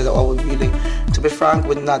get there. Or we really, to be frank,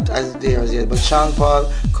 we're not as there as yet. But Sean Paul,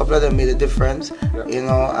 a couple of them made a difference, and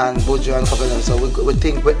Buju and a couple of them. So we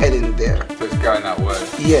think we're heading there. So it's going that way.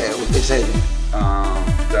 Yeah, it's heading.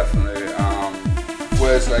 Definitely.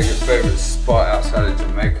 Where's like your favorite spot outside of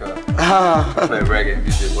Jamaica to play reggae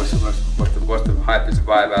music? What's the hypest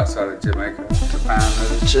vibe outside of Jamaica? Japan,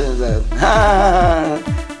 maybe?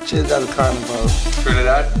 Trinidad Carnival.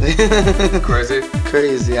 Trinidad?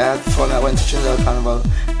 Crazy. I had fun. I went to Trinidad Carnival,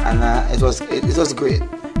 and it was great.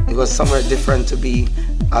 It was somewhere different to be,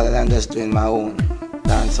 other than just doing my own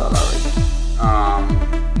dancehall already.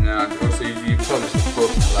 Also you published a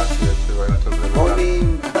book last year too. I want to talk a little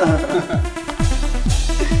bit about that.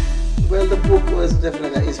 Well, the book was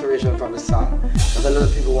definitely an inspiration from the song, because a lot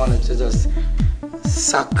of people wanted to just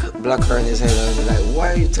sack blacker in his head and be like,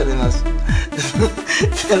 why are you telling us,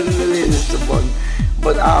 telling the ladies to bun?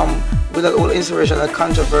 But with that whole inspiration and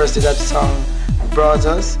controversy that song brought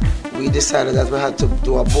us, we decided that we had to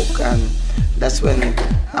do a book, and that's when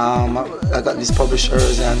I got these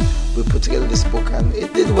publishers and we put together this book, and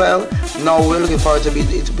it did well. Now we're looking forward to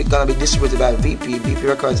gonna be distributed by VP. VP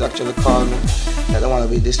Records actually called me that they want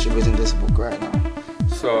to be distributing this book right now.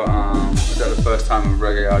 So, is that the first time a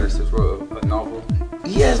reggae artist has wrote a novel?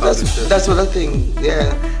 Yes, that's what I think.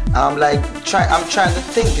 Yeah, I'm trying to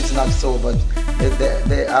think it's not so, but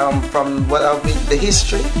from what I've been, the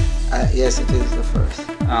history, yes, it is the first.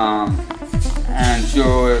 And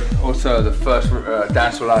you're also the first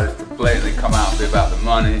dancehall artist to blatantly come out and be about the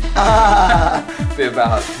money.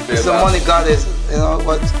 It's a money goddess, you know,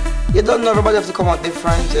 but you don't know, everybody have to come out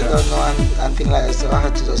different, you don't know, and things like that, so I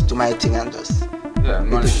had to just do my thing and just... Yeah,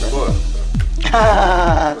 money's important.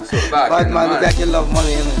 BADMAN, like you love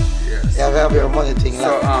money, innit? Yes. You have your money thing.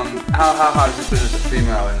 So, how hard is it being as a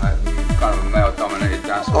female in like kind of a male-dominated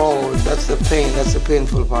dancehall? Oh, that's the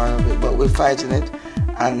painful part of it, but we're fighting it.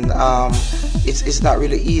 And it's not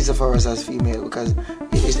really easy for us as female, because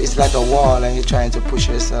it's like a wall and you're trying to push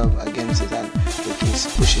yourself against it and it keeps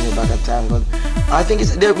pushing you back at times. But I think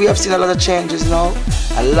we have seen a lot of changes now,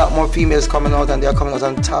 a lot more females coming out and they're coming out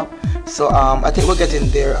on top. So I think we're getting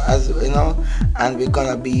there, as you know, and we're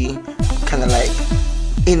gonna be kind of like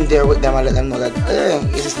in there with them and let them know that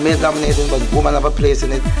it is male dominated, but women have a place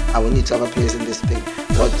in it and we need to have a place in this thing.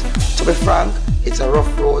 But to be frank, it's a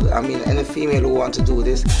rough road. I mean, any female who wants to do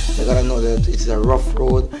this, they gotta know that it's a rough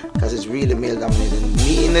road because it's really male dominated.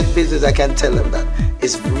 Me in the business, I can tell them that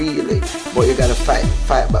it's really, but you gotta fight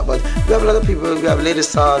back. But we have a lot of people. We have Lady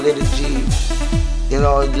Saw, Lady G, you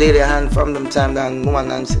know, Lady Hand from them time and woman,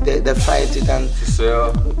 and they fight it and.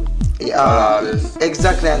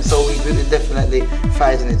 Exactly, and so we really definitely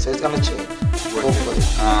fighting it. So it's gonna change. Hopefully.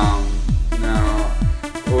 Now,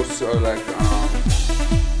 also like.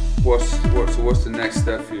 What's the next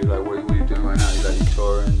step for you? Like, what are you doing right now? You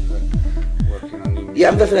touring, working on new music? Yeah,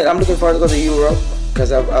 I'm looking forward to go to Europe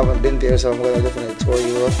because I haven't been there, so I'm going to definitely tour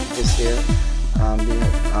Europe this year. Doing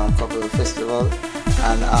a couple of festivals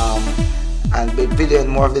and be videoing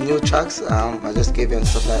more of the new tracks. I just gave you and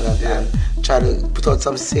stuff like that, and try to put out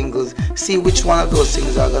some singles. See which one of those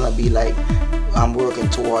singles are going to be like I'm working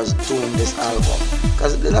towards doing this album.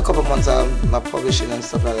 Because in a couple of months, my publishing and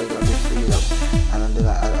stuff like that is going to be freed up, and then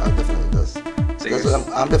I'll definitely do. So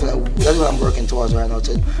that's what I'm working towards right now,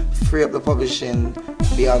 to free up the publishing,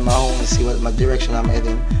 be on my own, see what my direction I'm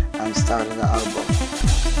heading, and starting the album.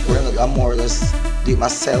 I'm more or less do it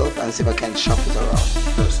myself and see if I can shop it around.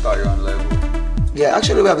 So start your own label. Yeah,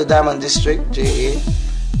 actually we have the Diamond District, JA,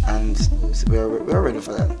 and we're ready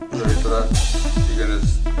for that. Ready for that? You're gonna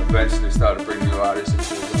eventually start to bring new artists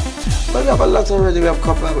into it. But we have a lot already. We have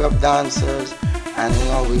couple, we have dancers, and you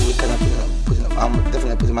know we kind of I'm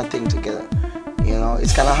definitely putting my thing together. You know,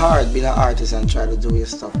 it's kind of hard being an artist and try to do your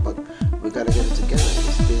stuff, but we gotta get it together.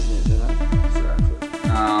 It's business, you know. Exactly.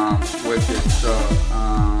 Wicked. So,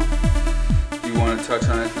 do you want to touch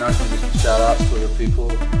on anything else? Give some shout outs to the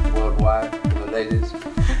people worldwide, to the ladies.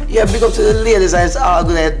 Yeah, big up to the ladies. It's all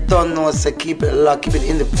good. I don't know, so keep it locked, keep it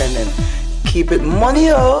independent, keep it money,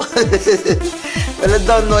 yo. Well, I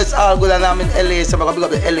don't know, it's all good, and I'm in LA, so I'm gonna big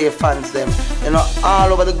up the LA fans, them. You know,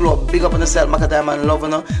 all over the globe. Big up on yourself, Macka Diamond, love, you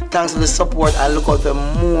know. Thanks for the support, and look out for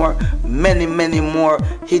many more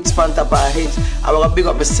hits, on top of hits. I'm gonna big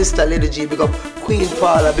up my sister, Lady G, big up Queen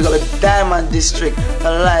Paula, big up the Diamond District,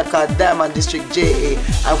 a live called Diamond District JA.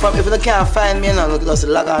 And if you can't find me, you know, just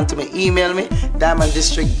log on to me, email me, Diamond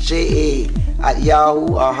District JA at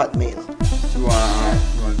Yahoo or Hotmail. Do you want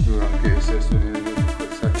to do it on Get Your Sister in a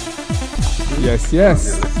quick second? Yes.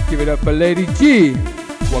 Let's give it up for Lady G.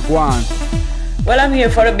 Wagwan. Well, I'm here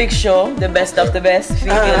for a big show, the best of the best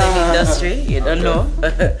female in the industry. You don't know,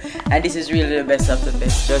 and this is really the best of the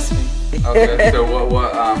best. Trust me. Okay. So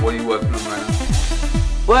what are you working on right now?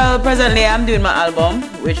 Well, presently I'm doing my album,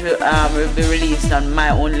 which will be released on my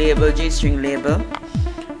own label, G-String label.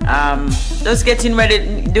 Just getting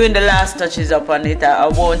ready, doing the last touches up on it. I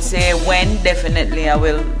won't say when, definitely I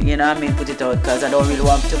will, you know what I mean, put it out, because I don't really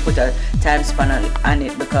want to put a time span on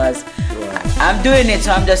it, because I'm doing it,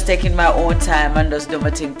 so I'm just taking my own time and just do my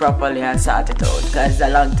thing properly and sort it out, because it's a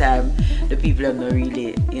long time the people have not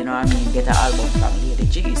really, you know what I mean, get an album from Lady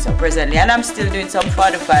G. So presently, and I'm still doing some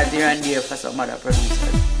 45 here and there for some other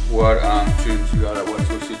producers. What tunes you got? What's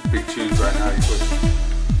your big tunes right now you pushing?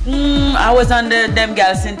 I was on them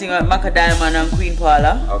girls singing with Macka Diamond and Queen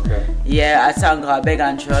Paula. Okay. Yeah, a song called Beg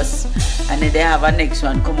and Trust. And then they have a next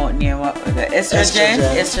one come out near Estrogen.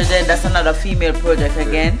 That's another female project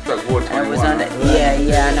again. I was on that.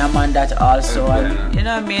 Yeah, and I'm on that also. And, you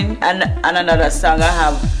know what I mean? And another song I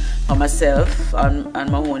have for myself on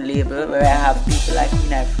my own label where I have people like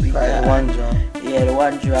Queen Africa. Right, the One Drop. Yeah, the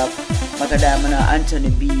One Drop. Macka Diamond,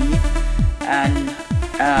 Anthony B. And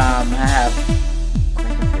I have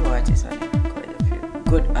quite a few artists on it. Quite a few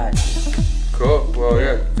good artists. Cool. Well,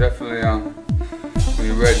 yeah, definitely. When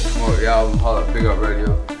you're ready to promote the album, holla, big up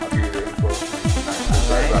radio. I'll give you the info.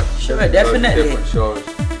 Sure, definitely. Different shows.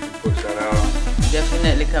 Push that out.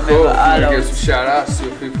 Definitely come cool. over all out. Give some shout outs to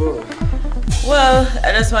your people. Well,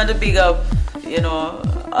 I just want to big up,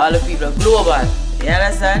 all the people global. You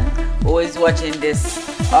understand? Who is watching this,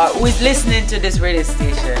 or who is listening to this radio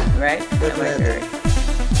station, right? Definitely.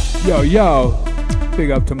 Yo, big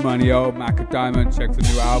up to Money O, Macka Diamond. Check the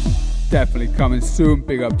new album. Definitely coming soon.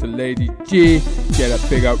 Big up to Lady G. Get a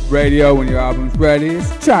big up radio when your album's ready.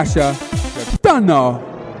 It's Trasha. You're done now.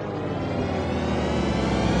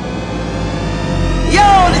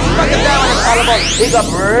 Yo, this is Macka Diamond. It's all about big up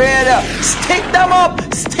radio. Stick them up.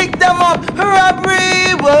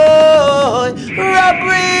 Robbery boy.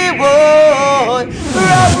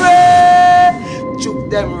 Juke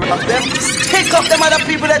them, rock them. Stick up them other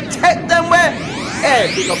people that take them where.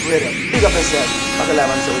 Hey, big up radio. Big up yourself. Macka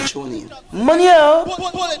Diamond, so tune in. Money out.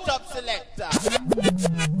 Pull it up, selector.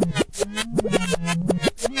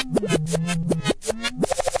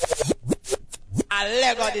 I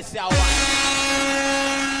Lego this year one.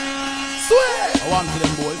 Swear. I want to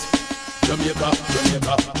them boys. Jamaica.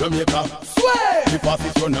 Swear. The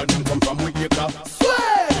fastest runner them come from Jamaica.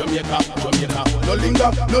 Swear. Jamaica.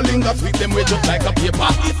 No linger, sweep them way just like a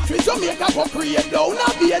paper. History Jamaica go create down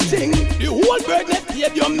a be a thing. The whole Birdnet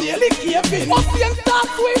Stadium nearly cave in. Austrian start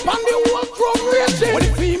sweep and the whole crowd racing. When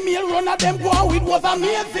the female runner them go out, it was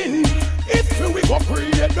amazing. History we go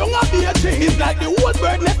create down a be a thing. It's like the whole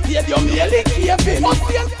Birdnet Stadium nearly cave in.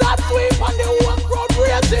 Austrian start sweep and the whole crowd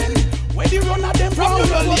racing. When the run of them from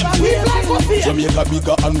Jamaica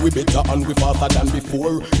bigger and we better and we faster than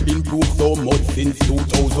before. Improved so much since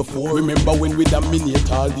 2004. Remember when we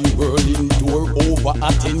dominate all the world in tour. Over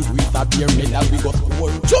a 10 with a beer medal we got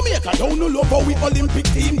score. Jamaica down all over we Olympic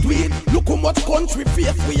team do it. Look how much country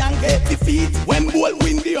face we and get defeat. When ball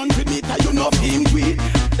win the 100 meter you know team do it.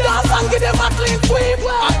 Dance and give them a clean sweep.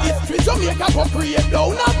 And history Jamaica go create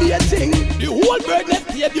down a be a thing. The whole Birdnet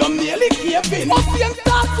Stadium nearly cave in. Austrian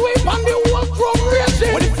start sweep and the whole crowd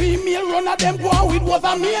racing. When the female runner them go out, it was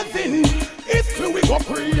amazing. History we go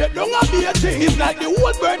create down a be a thing. It's like the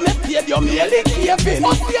whole Birdnet Stadium nearly cave in.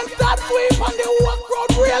 Austrian start sweep and the whole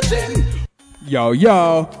crowd racing. Yo,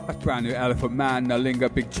 that's brand new Elephant Man, Nalinga,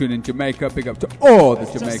 big tune in Jamaica. Big up to all the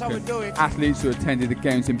Jamaican athletes who attended the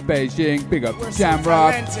games in Beijing. Big up to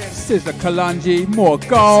Jamrock, Sizzla Kalonji, more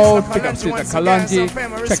gold. Big up Sizzla Kalonji.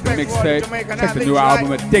 Check the mixtape, check the new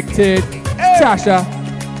album, Addicted. Trasha.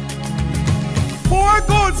 More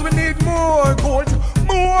goals, we need more goals.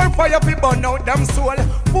 More fire people out them soul.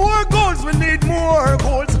 More goals, we need more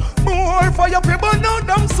goals. More fire people out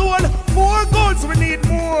them soul. More goals, we need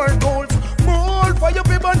more goals. More fire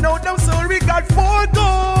people out them soul. We got 4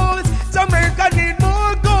 goals. Jamaica need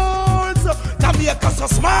more goals. Jamaica so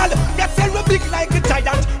small, you tell we big like a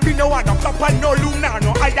giant. We no want no copper, no luna,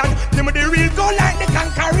 no iron. Them the real goal like the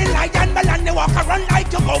conquering lion. Melan they walk around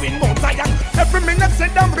like you going Mount Zion. Every minute say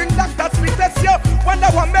them bring doctors we test you. Wonder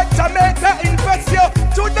what make Jamaica invest you.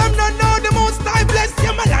 To them no know the most I bless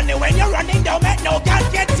you. Melan when you're running down make no girl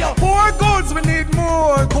get you. 4 goals we need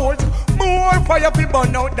more goals. More fire people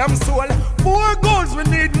out them soul. 4 goals we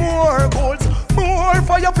need more goals. More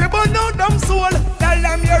fire people out them soul. Tell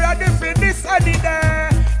them you're ready for this any day,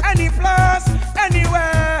 any place,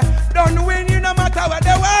 anywhere. Don't win you no matter what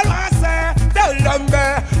the world wants say. Tell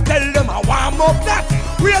them I warm up that.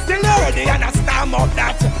 Wait till you're ready and I storm up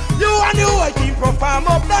that. You and you I keep perform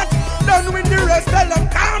up that. Don't win the rest, tell them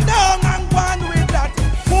calm down and go on with that.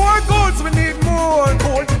 4 goals we need more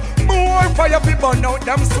goals. More fire people out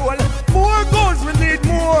them soul. 4 goals we need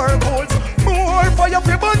more goals. More fire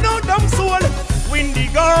people out them soul. Win the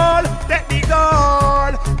goal, take the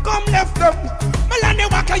goal. Come left them. Melanie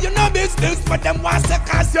Walker, you know business, but them was a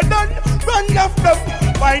cause you done. Run left them.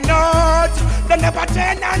 Why not? They never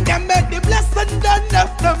turn and them make the blessing done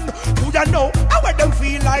left them. Do you know how them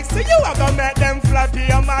feel like? So you are gonna make them flat.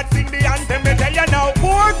 You might sing the anthem, me tell you now.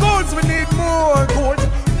 4 goals, we need more goals.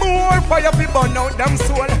 More fire people out them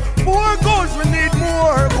soul. 4 goals, we need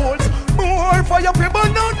more goals. More fire people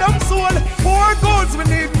out them soul. 4 goals, we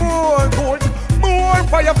need more goals. More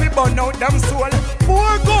fire people out them soul.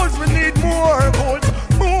 4 goals, we need more goals.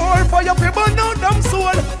 More fire people out them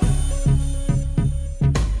soul.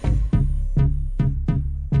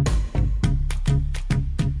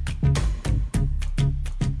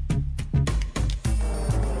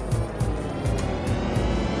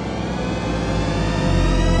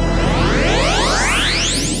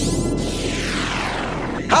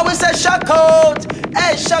 we say shock out.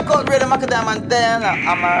 Hey, shock out Radio Macka Diamond. Then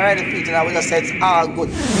I'm already featuring. I will just say it's all good.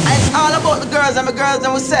 And it's all about the girls and the girls.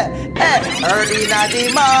 And we say, hey, early in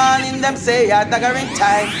the morning, them say you're daggering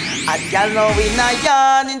time. A gal know we not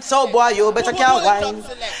yarning, so boy you better can't whine.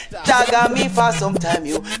 Dagger me for some time,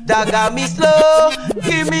 you dagger me slow.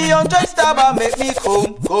 Give me 100 stab and make me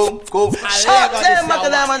come. Shout them Macka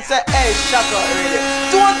Diamond say, hey, shock out Radio.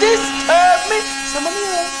 Don't disturb me. Somebody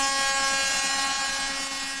else.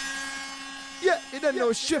 Yeah, you don't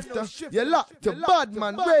know Shifter. You're locked to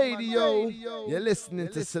Badman Radio. You're listening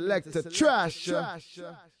to Selector Trasha.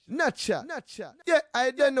 Nacha. Yeah,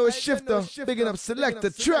 I don't know Shifter. Bigging up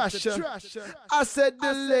Selector Trasha. I said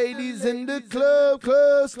the ladies in the club,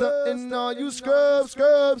 and all you scrubs.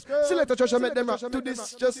 Selector Trasha, make them rock to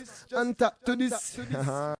this, just on top to this.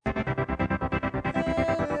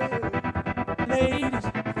 Ladies,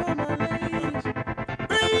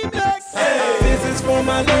 this is for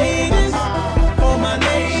my ladies, for my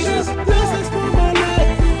ladies. This is for my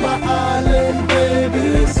ladies, my island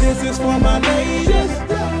babies. This is for my ladies,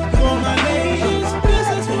 for my ladies. This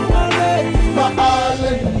is for my ladies, my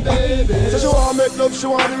island babies. So she wanna make love, she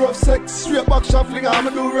want the rough sex. Straight back shuffling, I'ma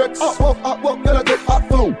do Rex. Up, girl, I get hot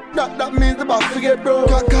food. That means the box to get broke.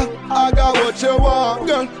 I got what you want,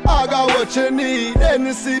 girl, I got what you need.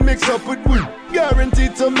 Hennessy mix up with weed,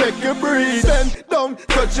 guaranteed to make you breathe. Bend down,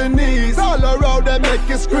 touch your knees, all around and make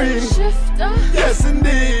you scream. Yes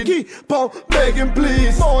indeed, keep on begging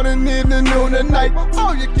please. Morning, evening, noon and night,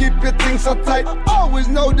 oh you keep your things so tight. Always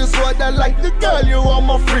know this what I like, the girl you are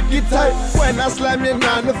my freaky type. When I slam you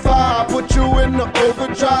 9 to 5, put you in the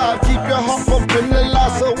overdrive. Keep your heart pumping the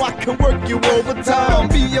line so I can work you overtime.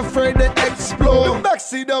 Don't be afraid to explore, the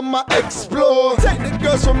backseat of my Explore. Take the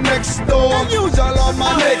girls from next door, and use all on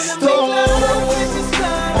my next door. In this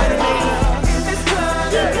club,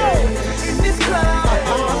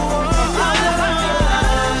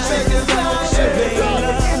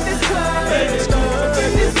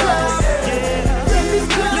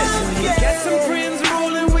 got some friends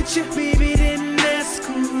rolling with you, baby, then that's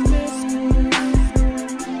cool.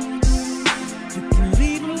 You can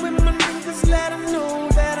leave them with my niggas, let them know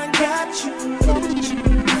that I got you.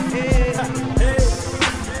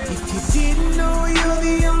 If you didn't know, you're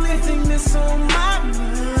the only thing that's on my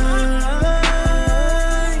mind.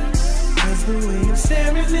 'Cause the way I'm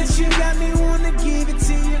staring at you got me wanna give it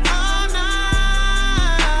to you all night.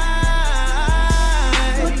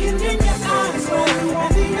 Looking in your eyes, while you on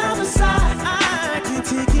the other side, I can't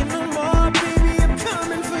take it no more, baby, I'm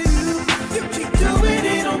coming for you. You keep doing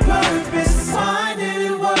it on purpose, why did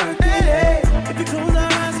it work? Hey, if you close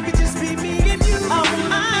our eyes, it could just be me and you. I wanna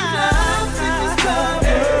make love in this club,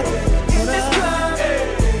 in this club,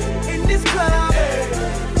 in this club.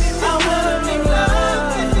 I wanna make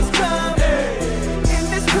love in this club, in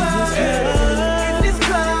this club, in this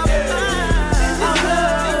club. I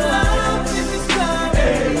wanna make love in this club,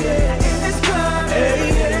 in this club,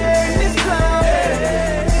 in this club.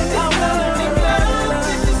 I wanna make love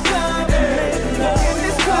in this club, in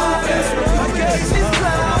this club, in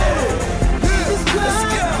this club,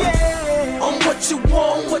 yeah. I'm what you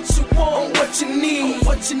want, what you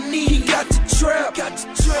need, He got the trap,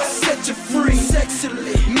 set you free,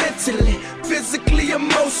 sexually, mentally, physically,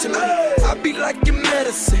 emotionally. I be like your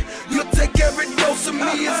medicine, you'll take every dose of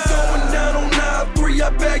me. It's going down on aisle 3, I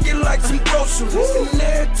bag it like some groceries. And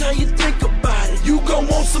every time you think about it, you gon'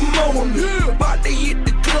 want some more of me. About to hit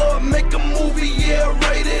the club, make a movie, yeah,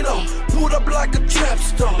 rated R. Put up like a trap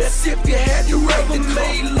star. That's if you had you ever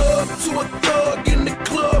made love to a thug in the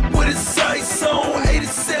club with his sights on.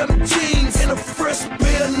 87 jeans and a fresh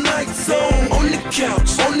pair of Nikes on. On the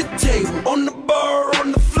couch, on the table, on the bar,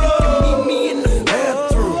 on the floor. Meet me in the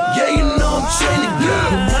bathroom. Yeah, you know I'm trying to go.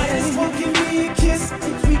 Tonight, give me a kiss.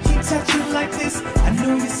 If we keep touching like this, I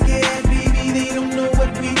know you're scared, baby. They don't know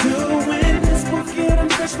what we doing. Let's both get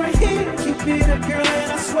undressed right here. Keep it up, girl,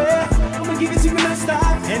 and I swear I'ma give it to you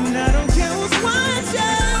non-stop. And I don't care who's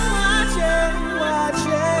watching.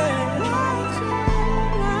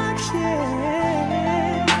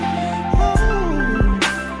 Oh,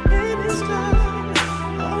 in this club,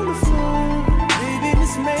 on the floor, baby,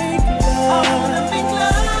 let's make love. I wanna make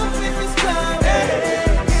love in this club,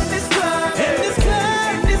 in this club, in this club,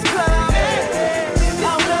 in this club.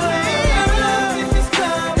 I wanna make love in this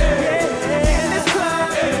club, in this club,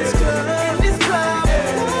 in this club, in this club,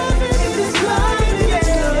 in this club,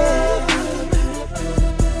 yeah.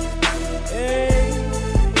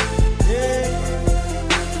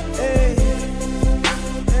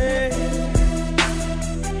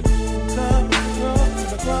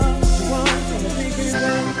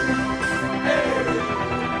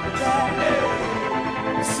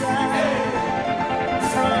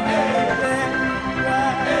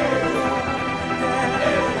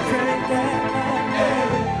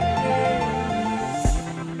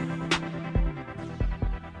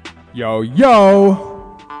 Yo,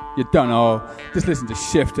 yo! You don't know. Just listen to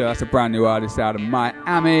Shifter. That's a brand new artist out of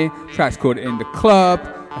Miami. Track's called In the Club.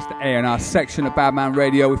 That's the A&R section of Badman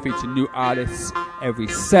Radio. We feature new artists every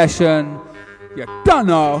session. You don't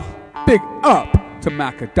know. Big up to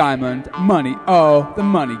Macka Diamond. Money, oh, the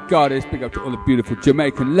money goddess. Big up to all the beautiful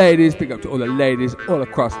Jamaican ladies. Big up to all the ladies all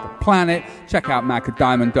across the planet. Check out Macka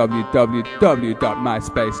Diamond,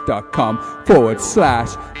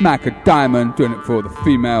 www.myspace.com/Macka Diamond. Doing it for all the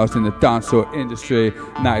females in the dancehall industry.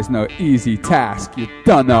 And that is no easy task. You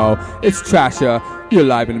don't know. It's Trasha. You're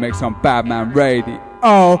live in the mix on Badman Radio.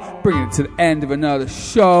 Bringing it to the end of another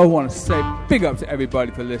show. I want to say big up to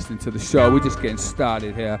everybody for listening to the show. We're just getting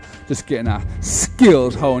started here, just getting our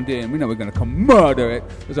skills honed in. We know we're going to come murder it.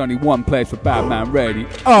 There's only one place for Badman Radio.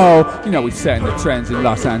 You know we're setting the trends in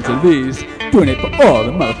Los Angeles, doing it for all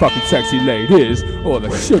the motherfucking sexy ladies, all the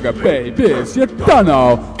sugar babies. You don't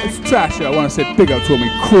know. It's Trasha. I want to say big up to all my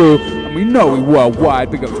crew. And we know we're worldwide.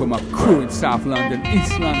 Big up to all my crew in South London,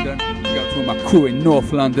 East London. Big up to all my crew in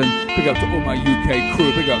North London. Big up to all my UK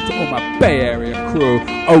crew. Big up to all my Bay Area crew.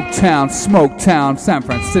 Oaktown, Smoketown, San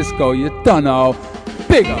Francisco. You don't know.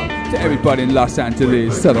 Big up to everybody in Los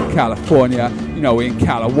Angeles, Southern California. You know, we're in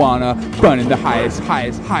Calawana, burning the highest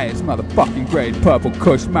motherfucking grade purple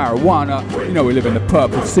kush marijuana. You know, we live in the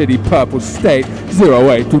purple city, purple state.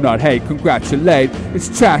 08, do not hate, congratulate. It's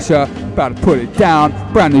Trasha, about to put it down.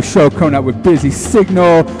 Brand new show coming up with Busy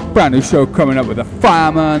Signal. Brand new show coming up with The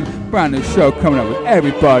Fireman. Brand new show coming up with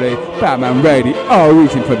everybody. Badman Radio,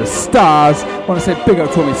 reaching for the stars. Want to say big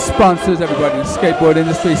up to all my sponsors, everybody in the skateboard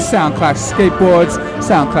industry. Soundclash Skateboards,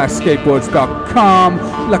 soundclashskateboards.com.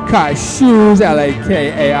 Lakai Shoes,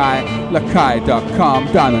 L-A-K-A-I, Lakai.com.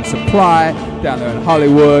 Diamond Supply, down there in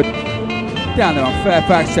Hollywood. Down there on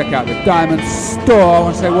Fairfax, check out the Diamond Store. I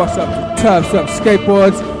want to say what's up to Turfs Up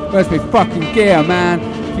Skateboards. Where's my fucking gear, man?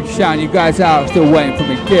 Keep shouting you guys out. Still waiting for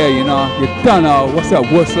me gear, you know. You don't know. What's up,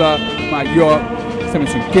 Whistler? My York. Send me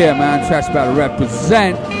some gear, man. Trash about to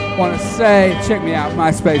represent. Want to say, check me out,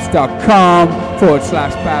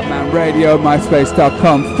 myspace.com/Badman Radio.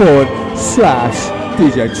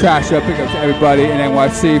 myspace.com/DJ Trasha. Big up to everybody in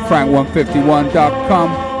NYC. Frank151.com.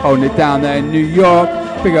 Holding it down there in New York.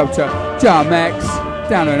 Big up to Jarmex.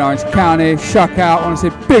 Down there in Orange County, Shuck Out. I want to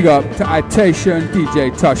say big up to Itation,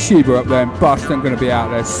 DJ Toshiba up there in Boston. Going to be out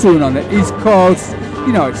there soon on the East Coast.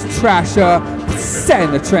 You know it's Trasha,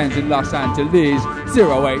 setting the trends in Los Angeles.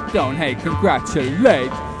 08, don't hate,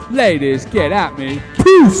 congratulate. Ladies, get at me.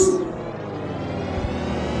 Peace!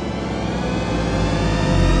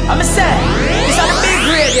 I'm saying, this is the big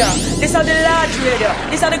radio, this is the large radio,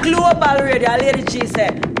 this is the global radio. Lady G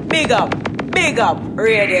said, big up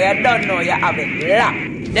radio, you don't know you have it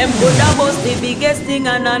locked. Them could have bust the biggest thing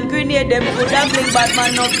and on grenade. Them could have bring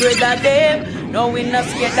Batman upgrade at them. No, we not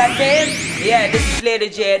scared at them. Yeah, this is Lady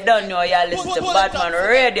J, you don't know you listen to Batman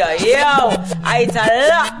Radio. Yo, it's a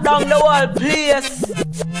lock down the whole place.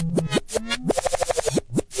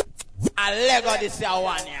 I Lego this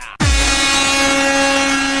one, yeah.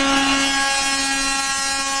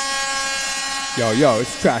 Yo,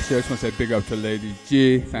 it's Trasha. I just want to say big up to Lady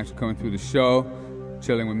G. Thanks for coming through the show.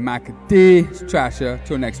 Chilling with Macka D. It's Trasha.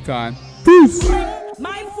 Till next time. Peace!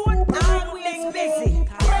 My phone always busy.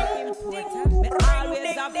 Me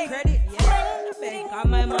always have credit. Cause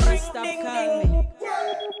my mama stop calling me.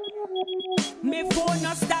 Me phone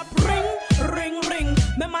not stop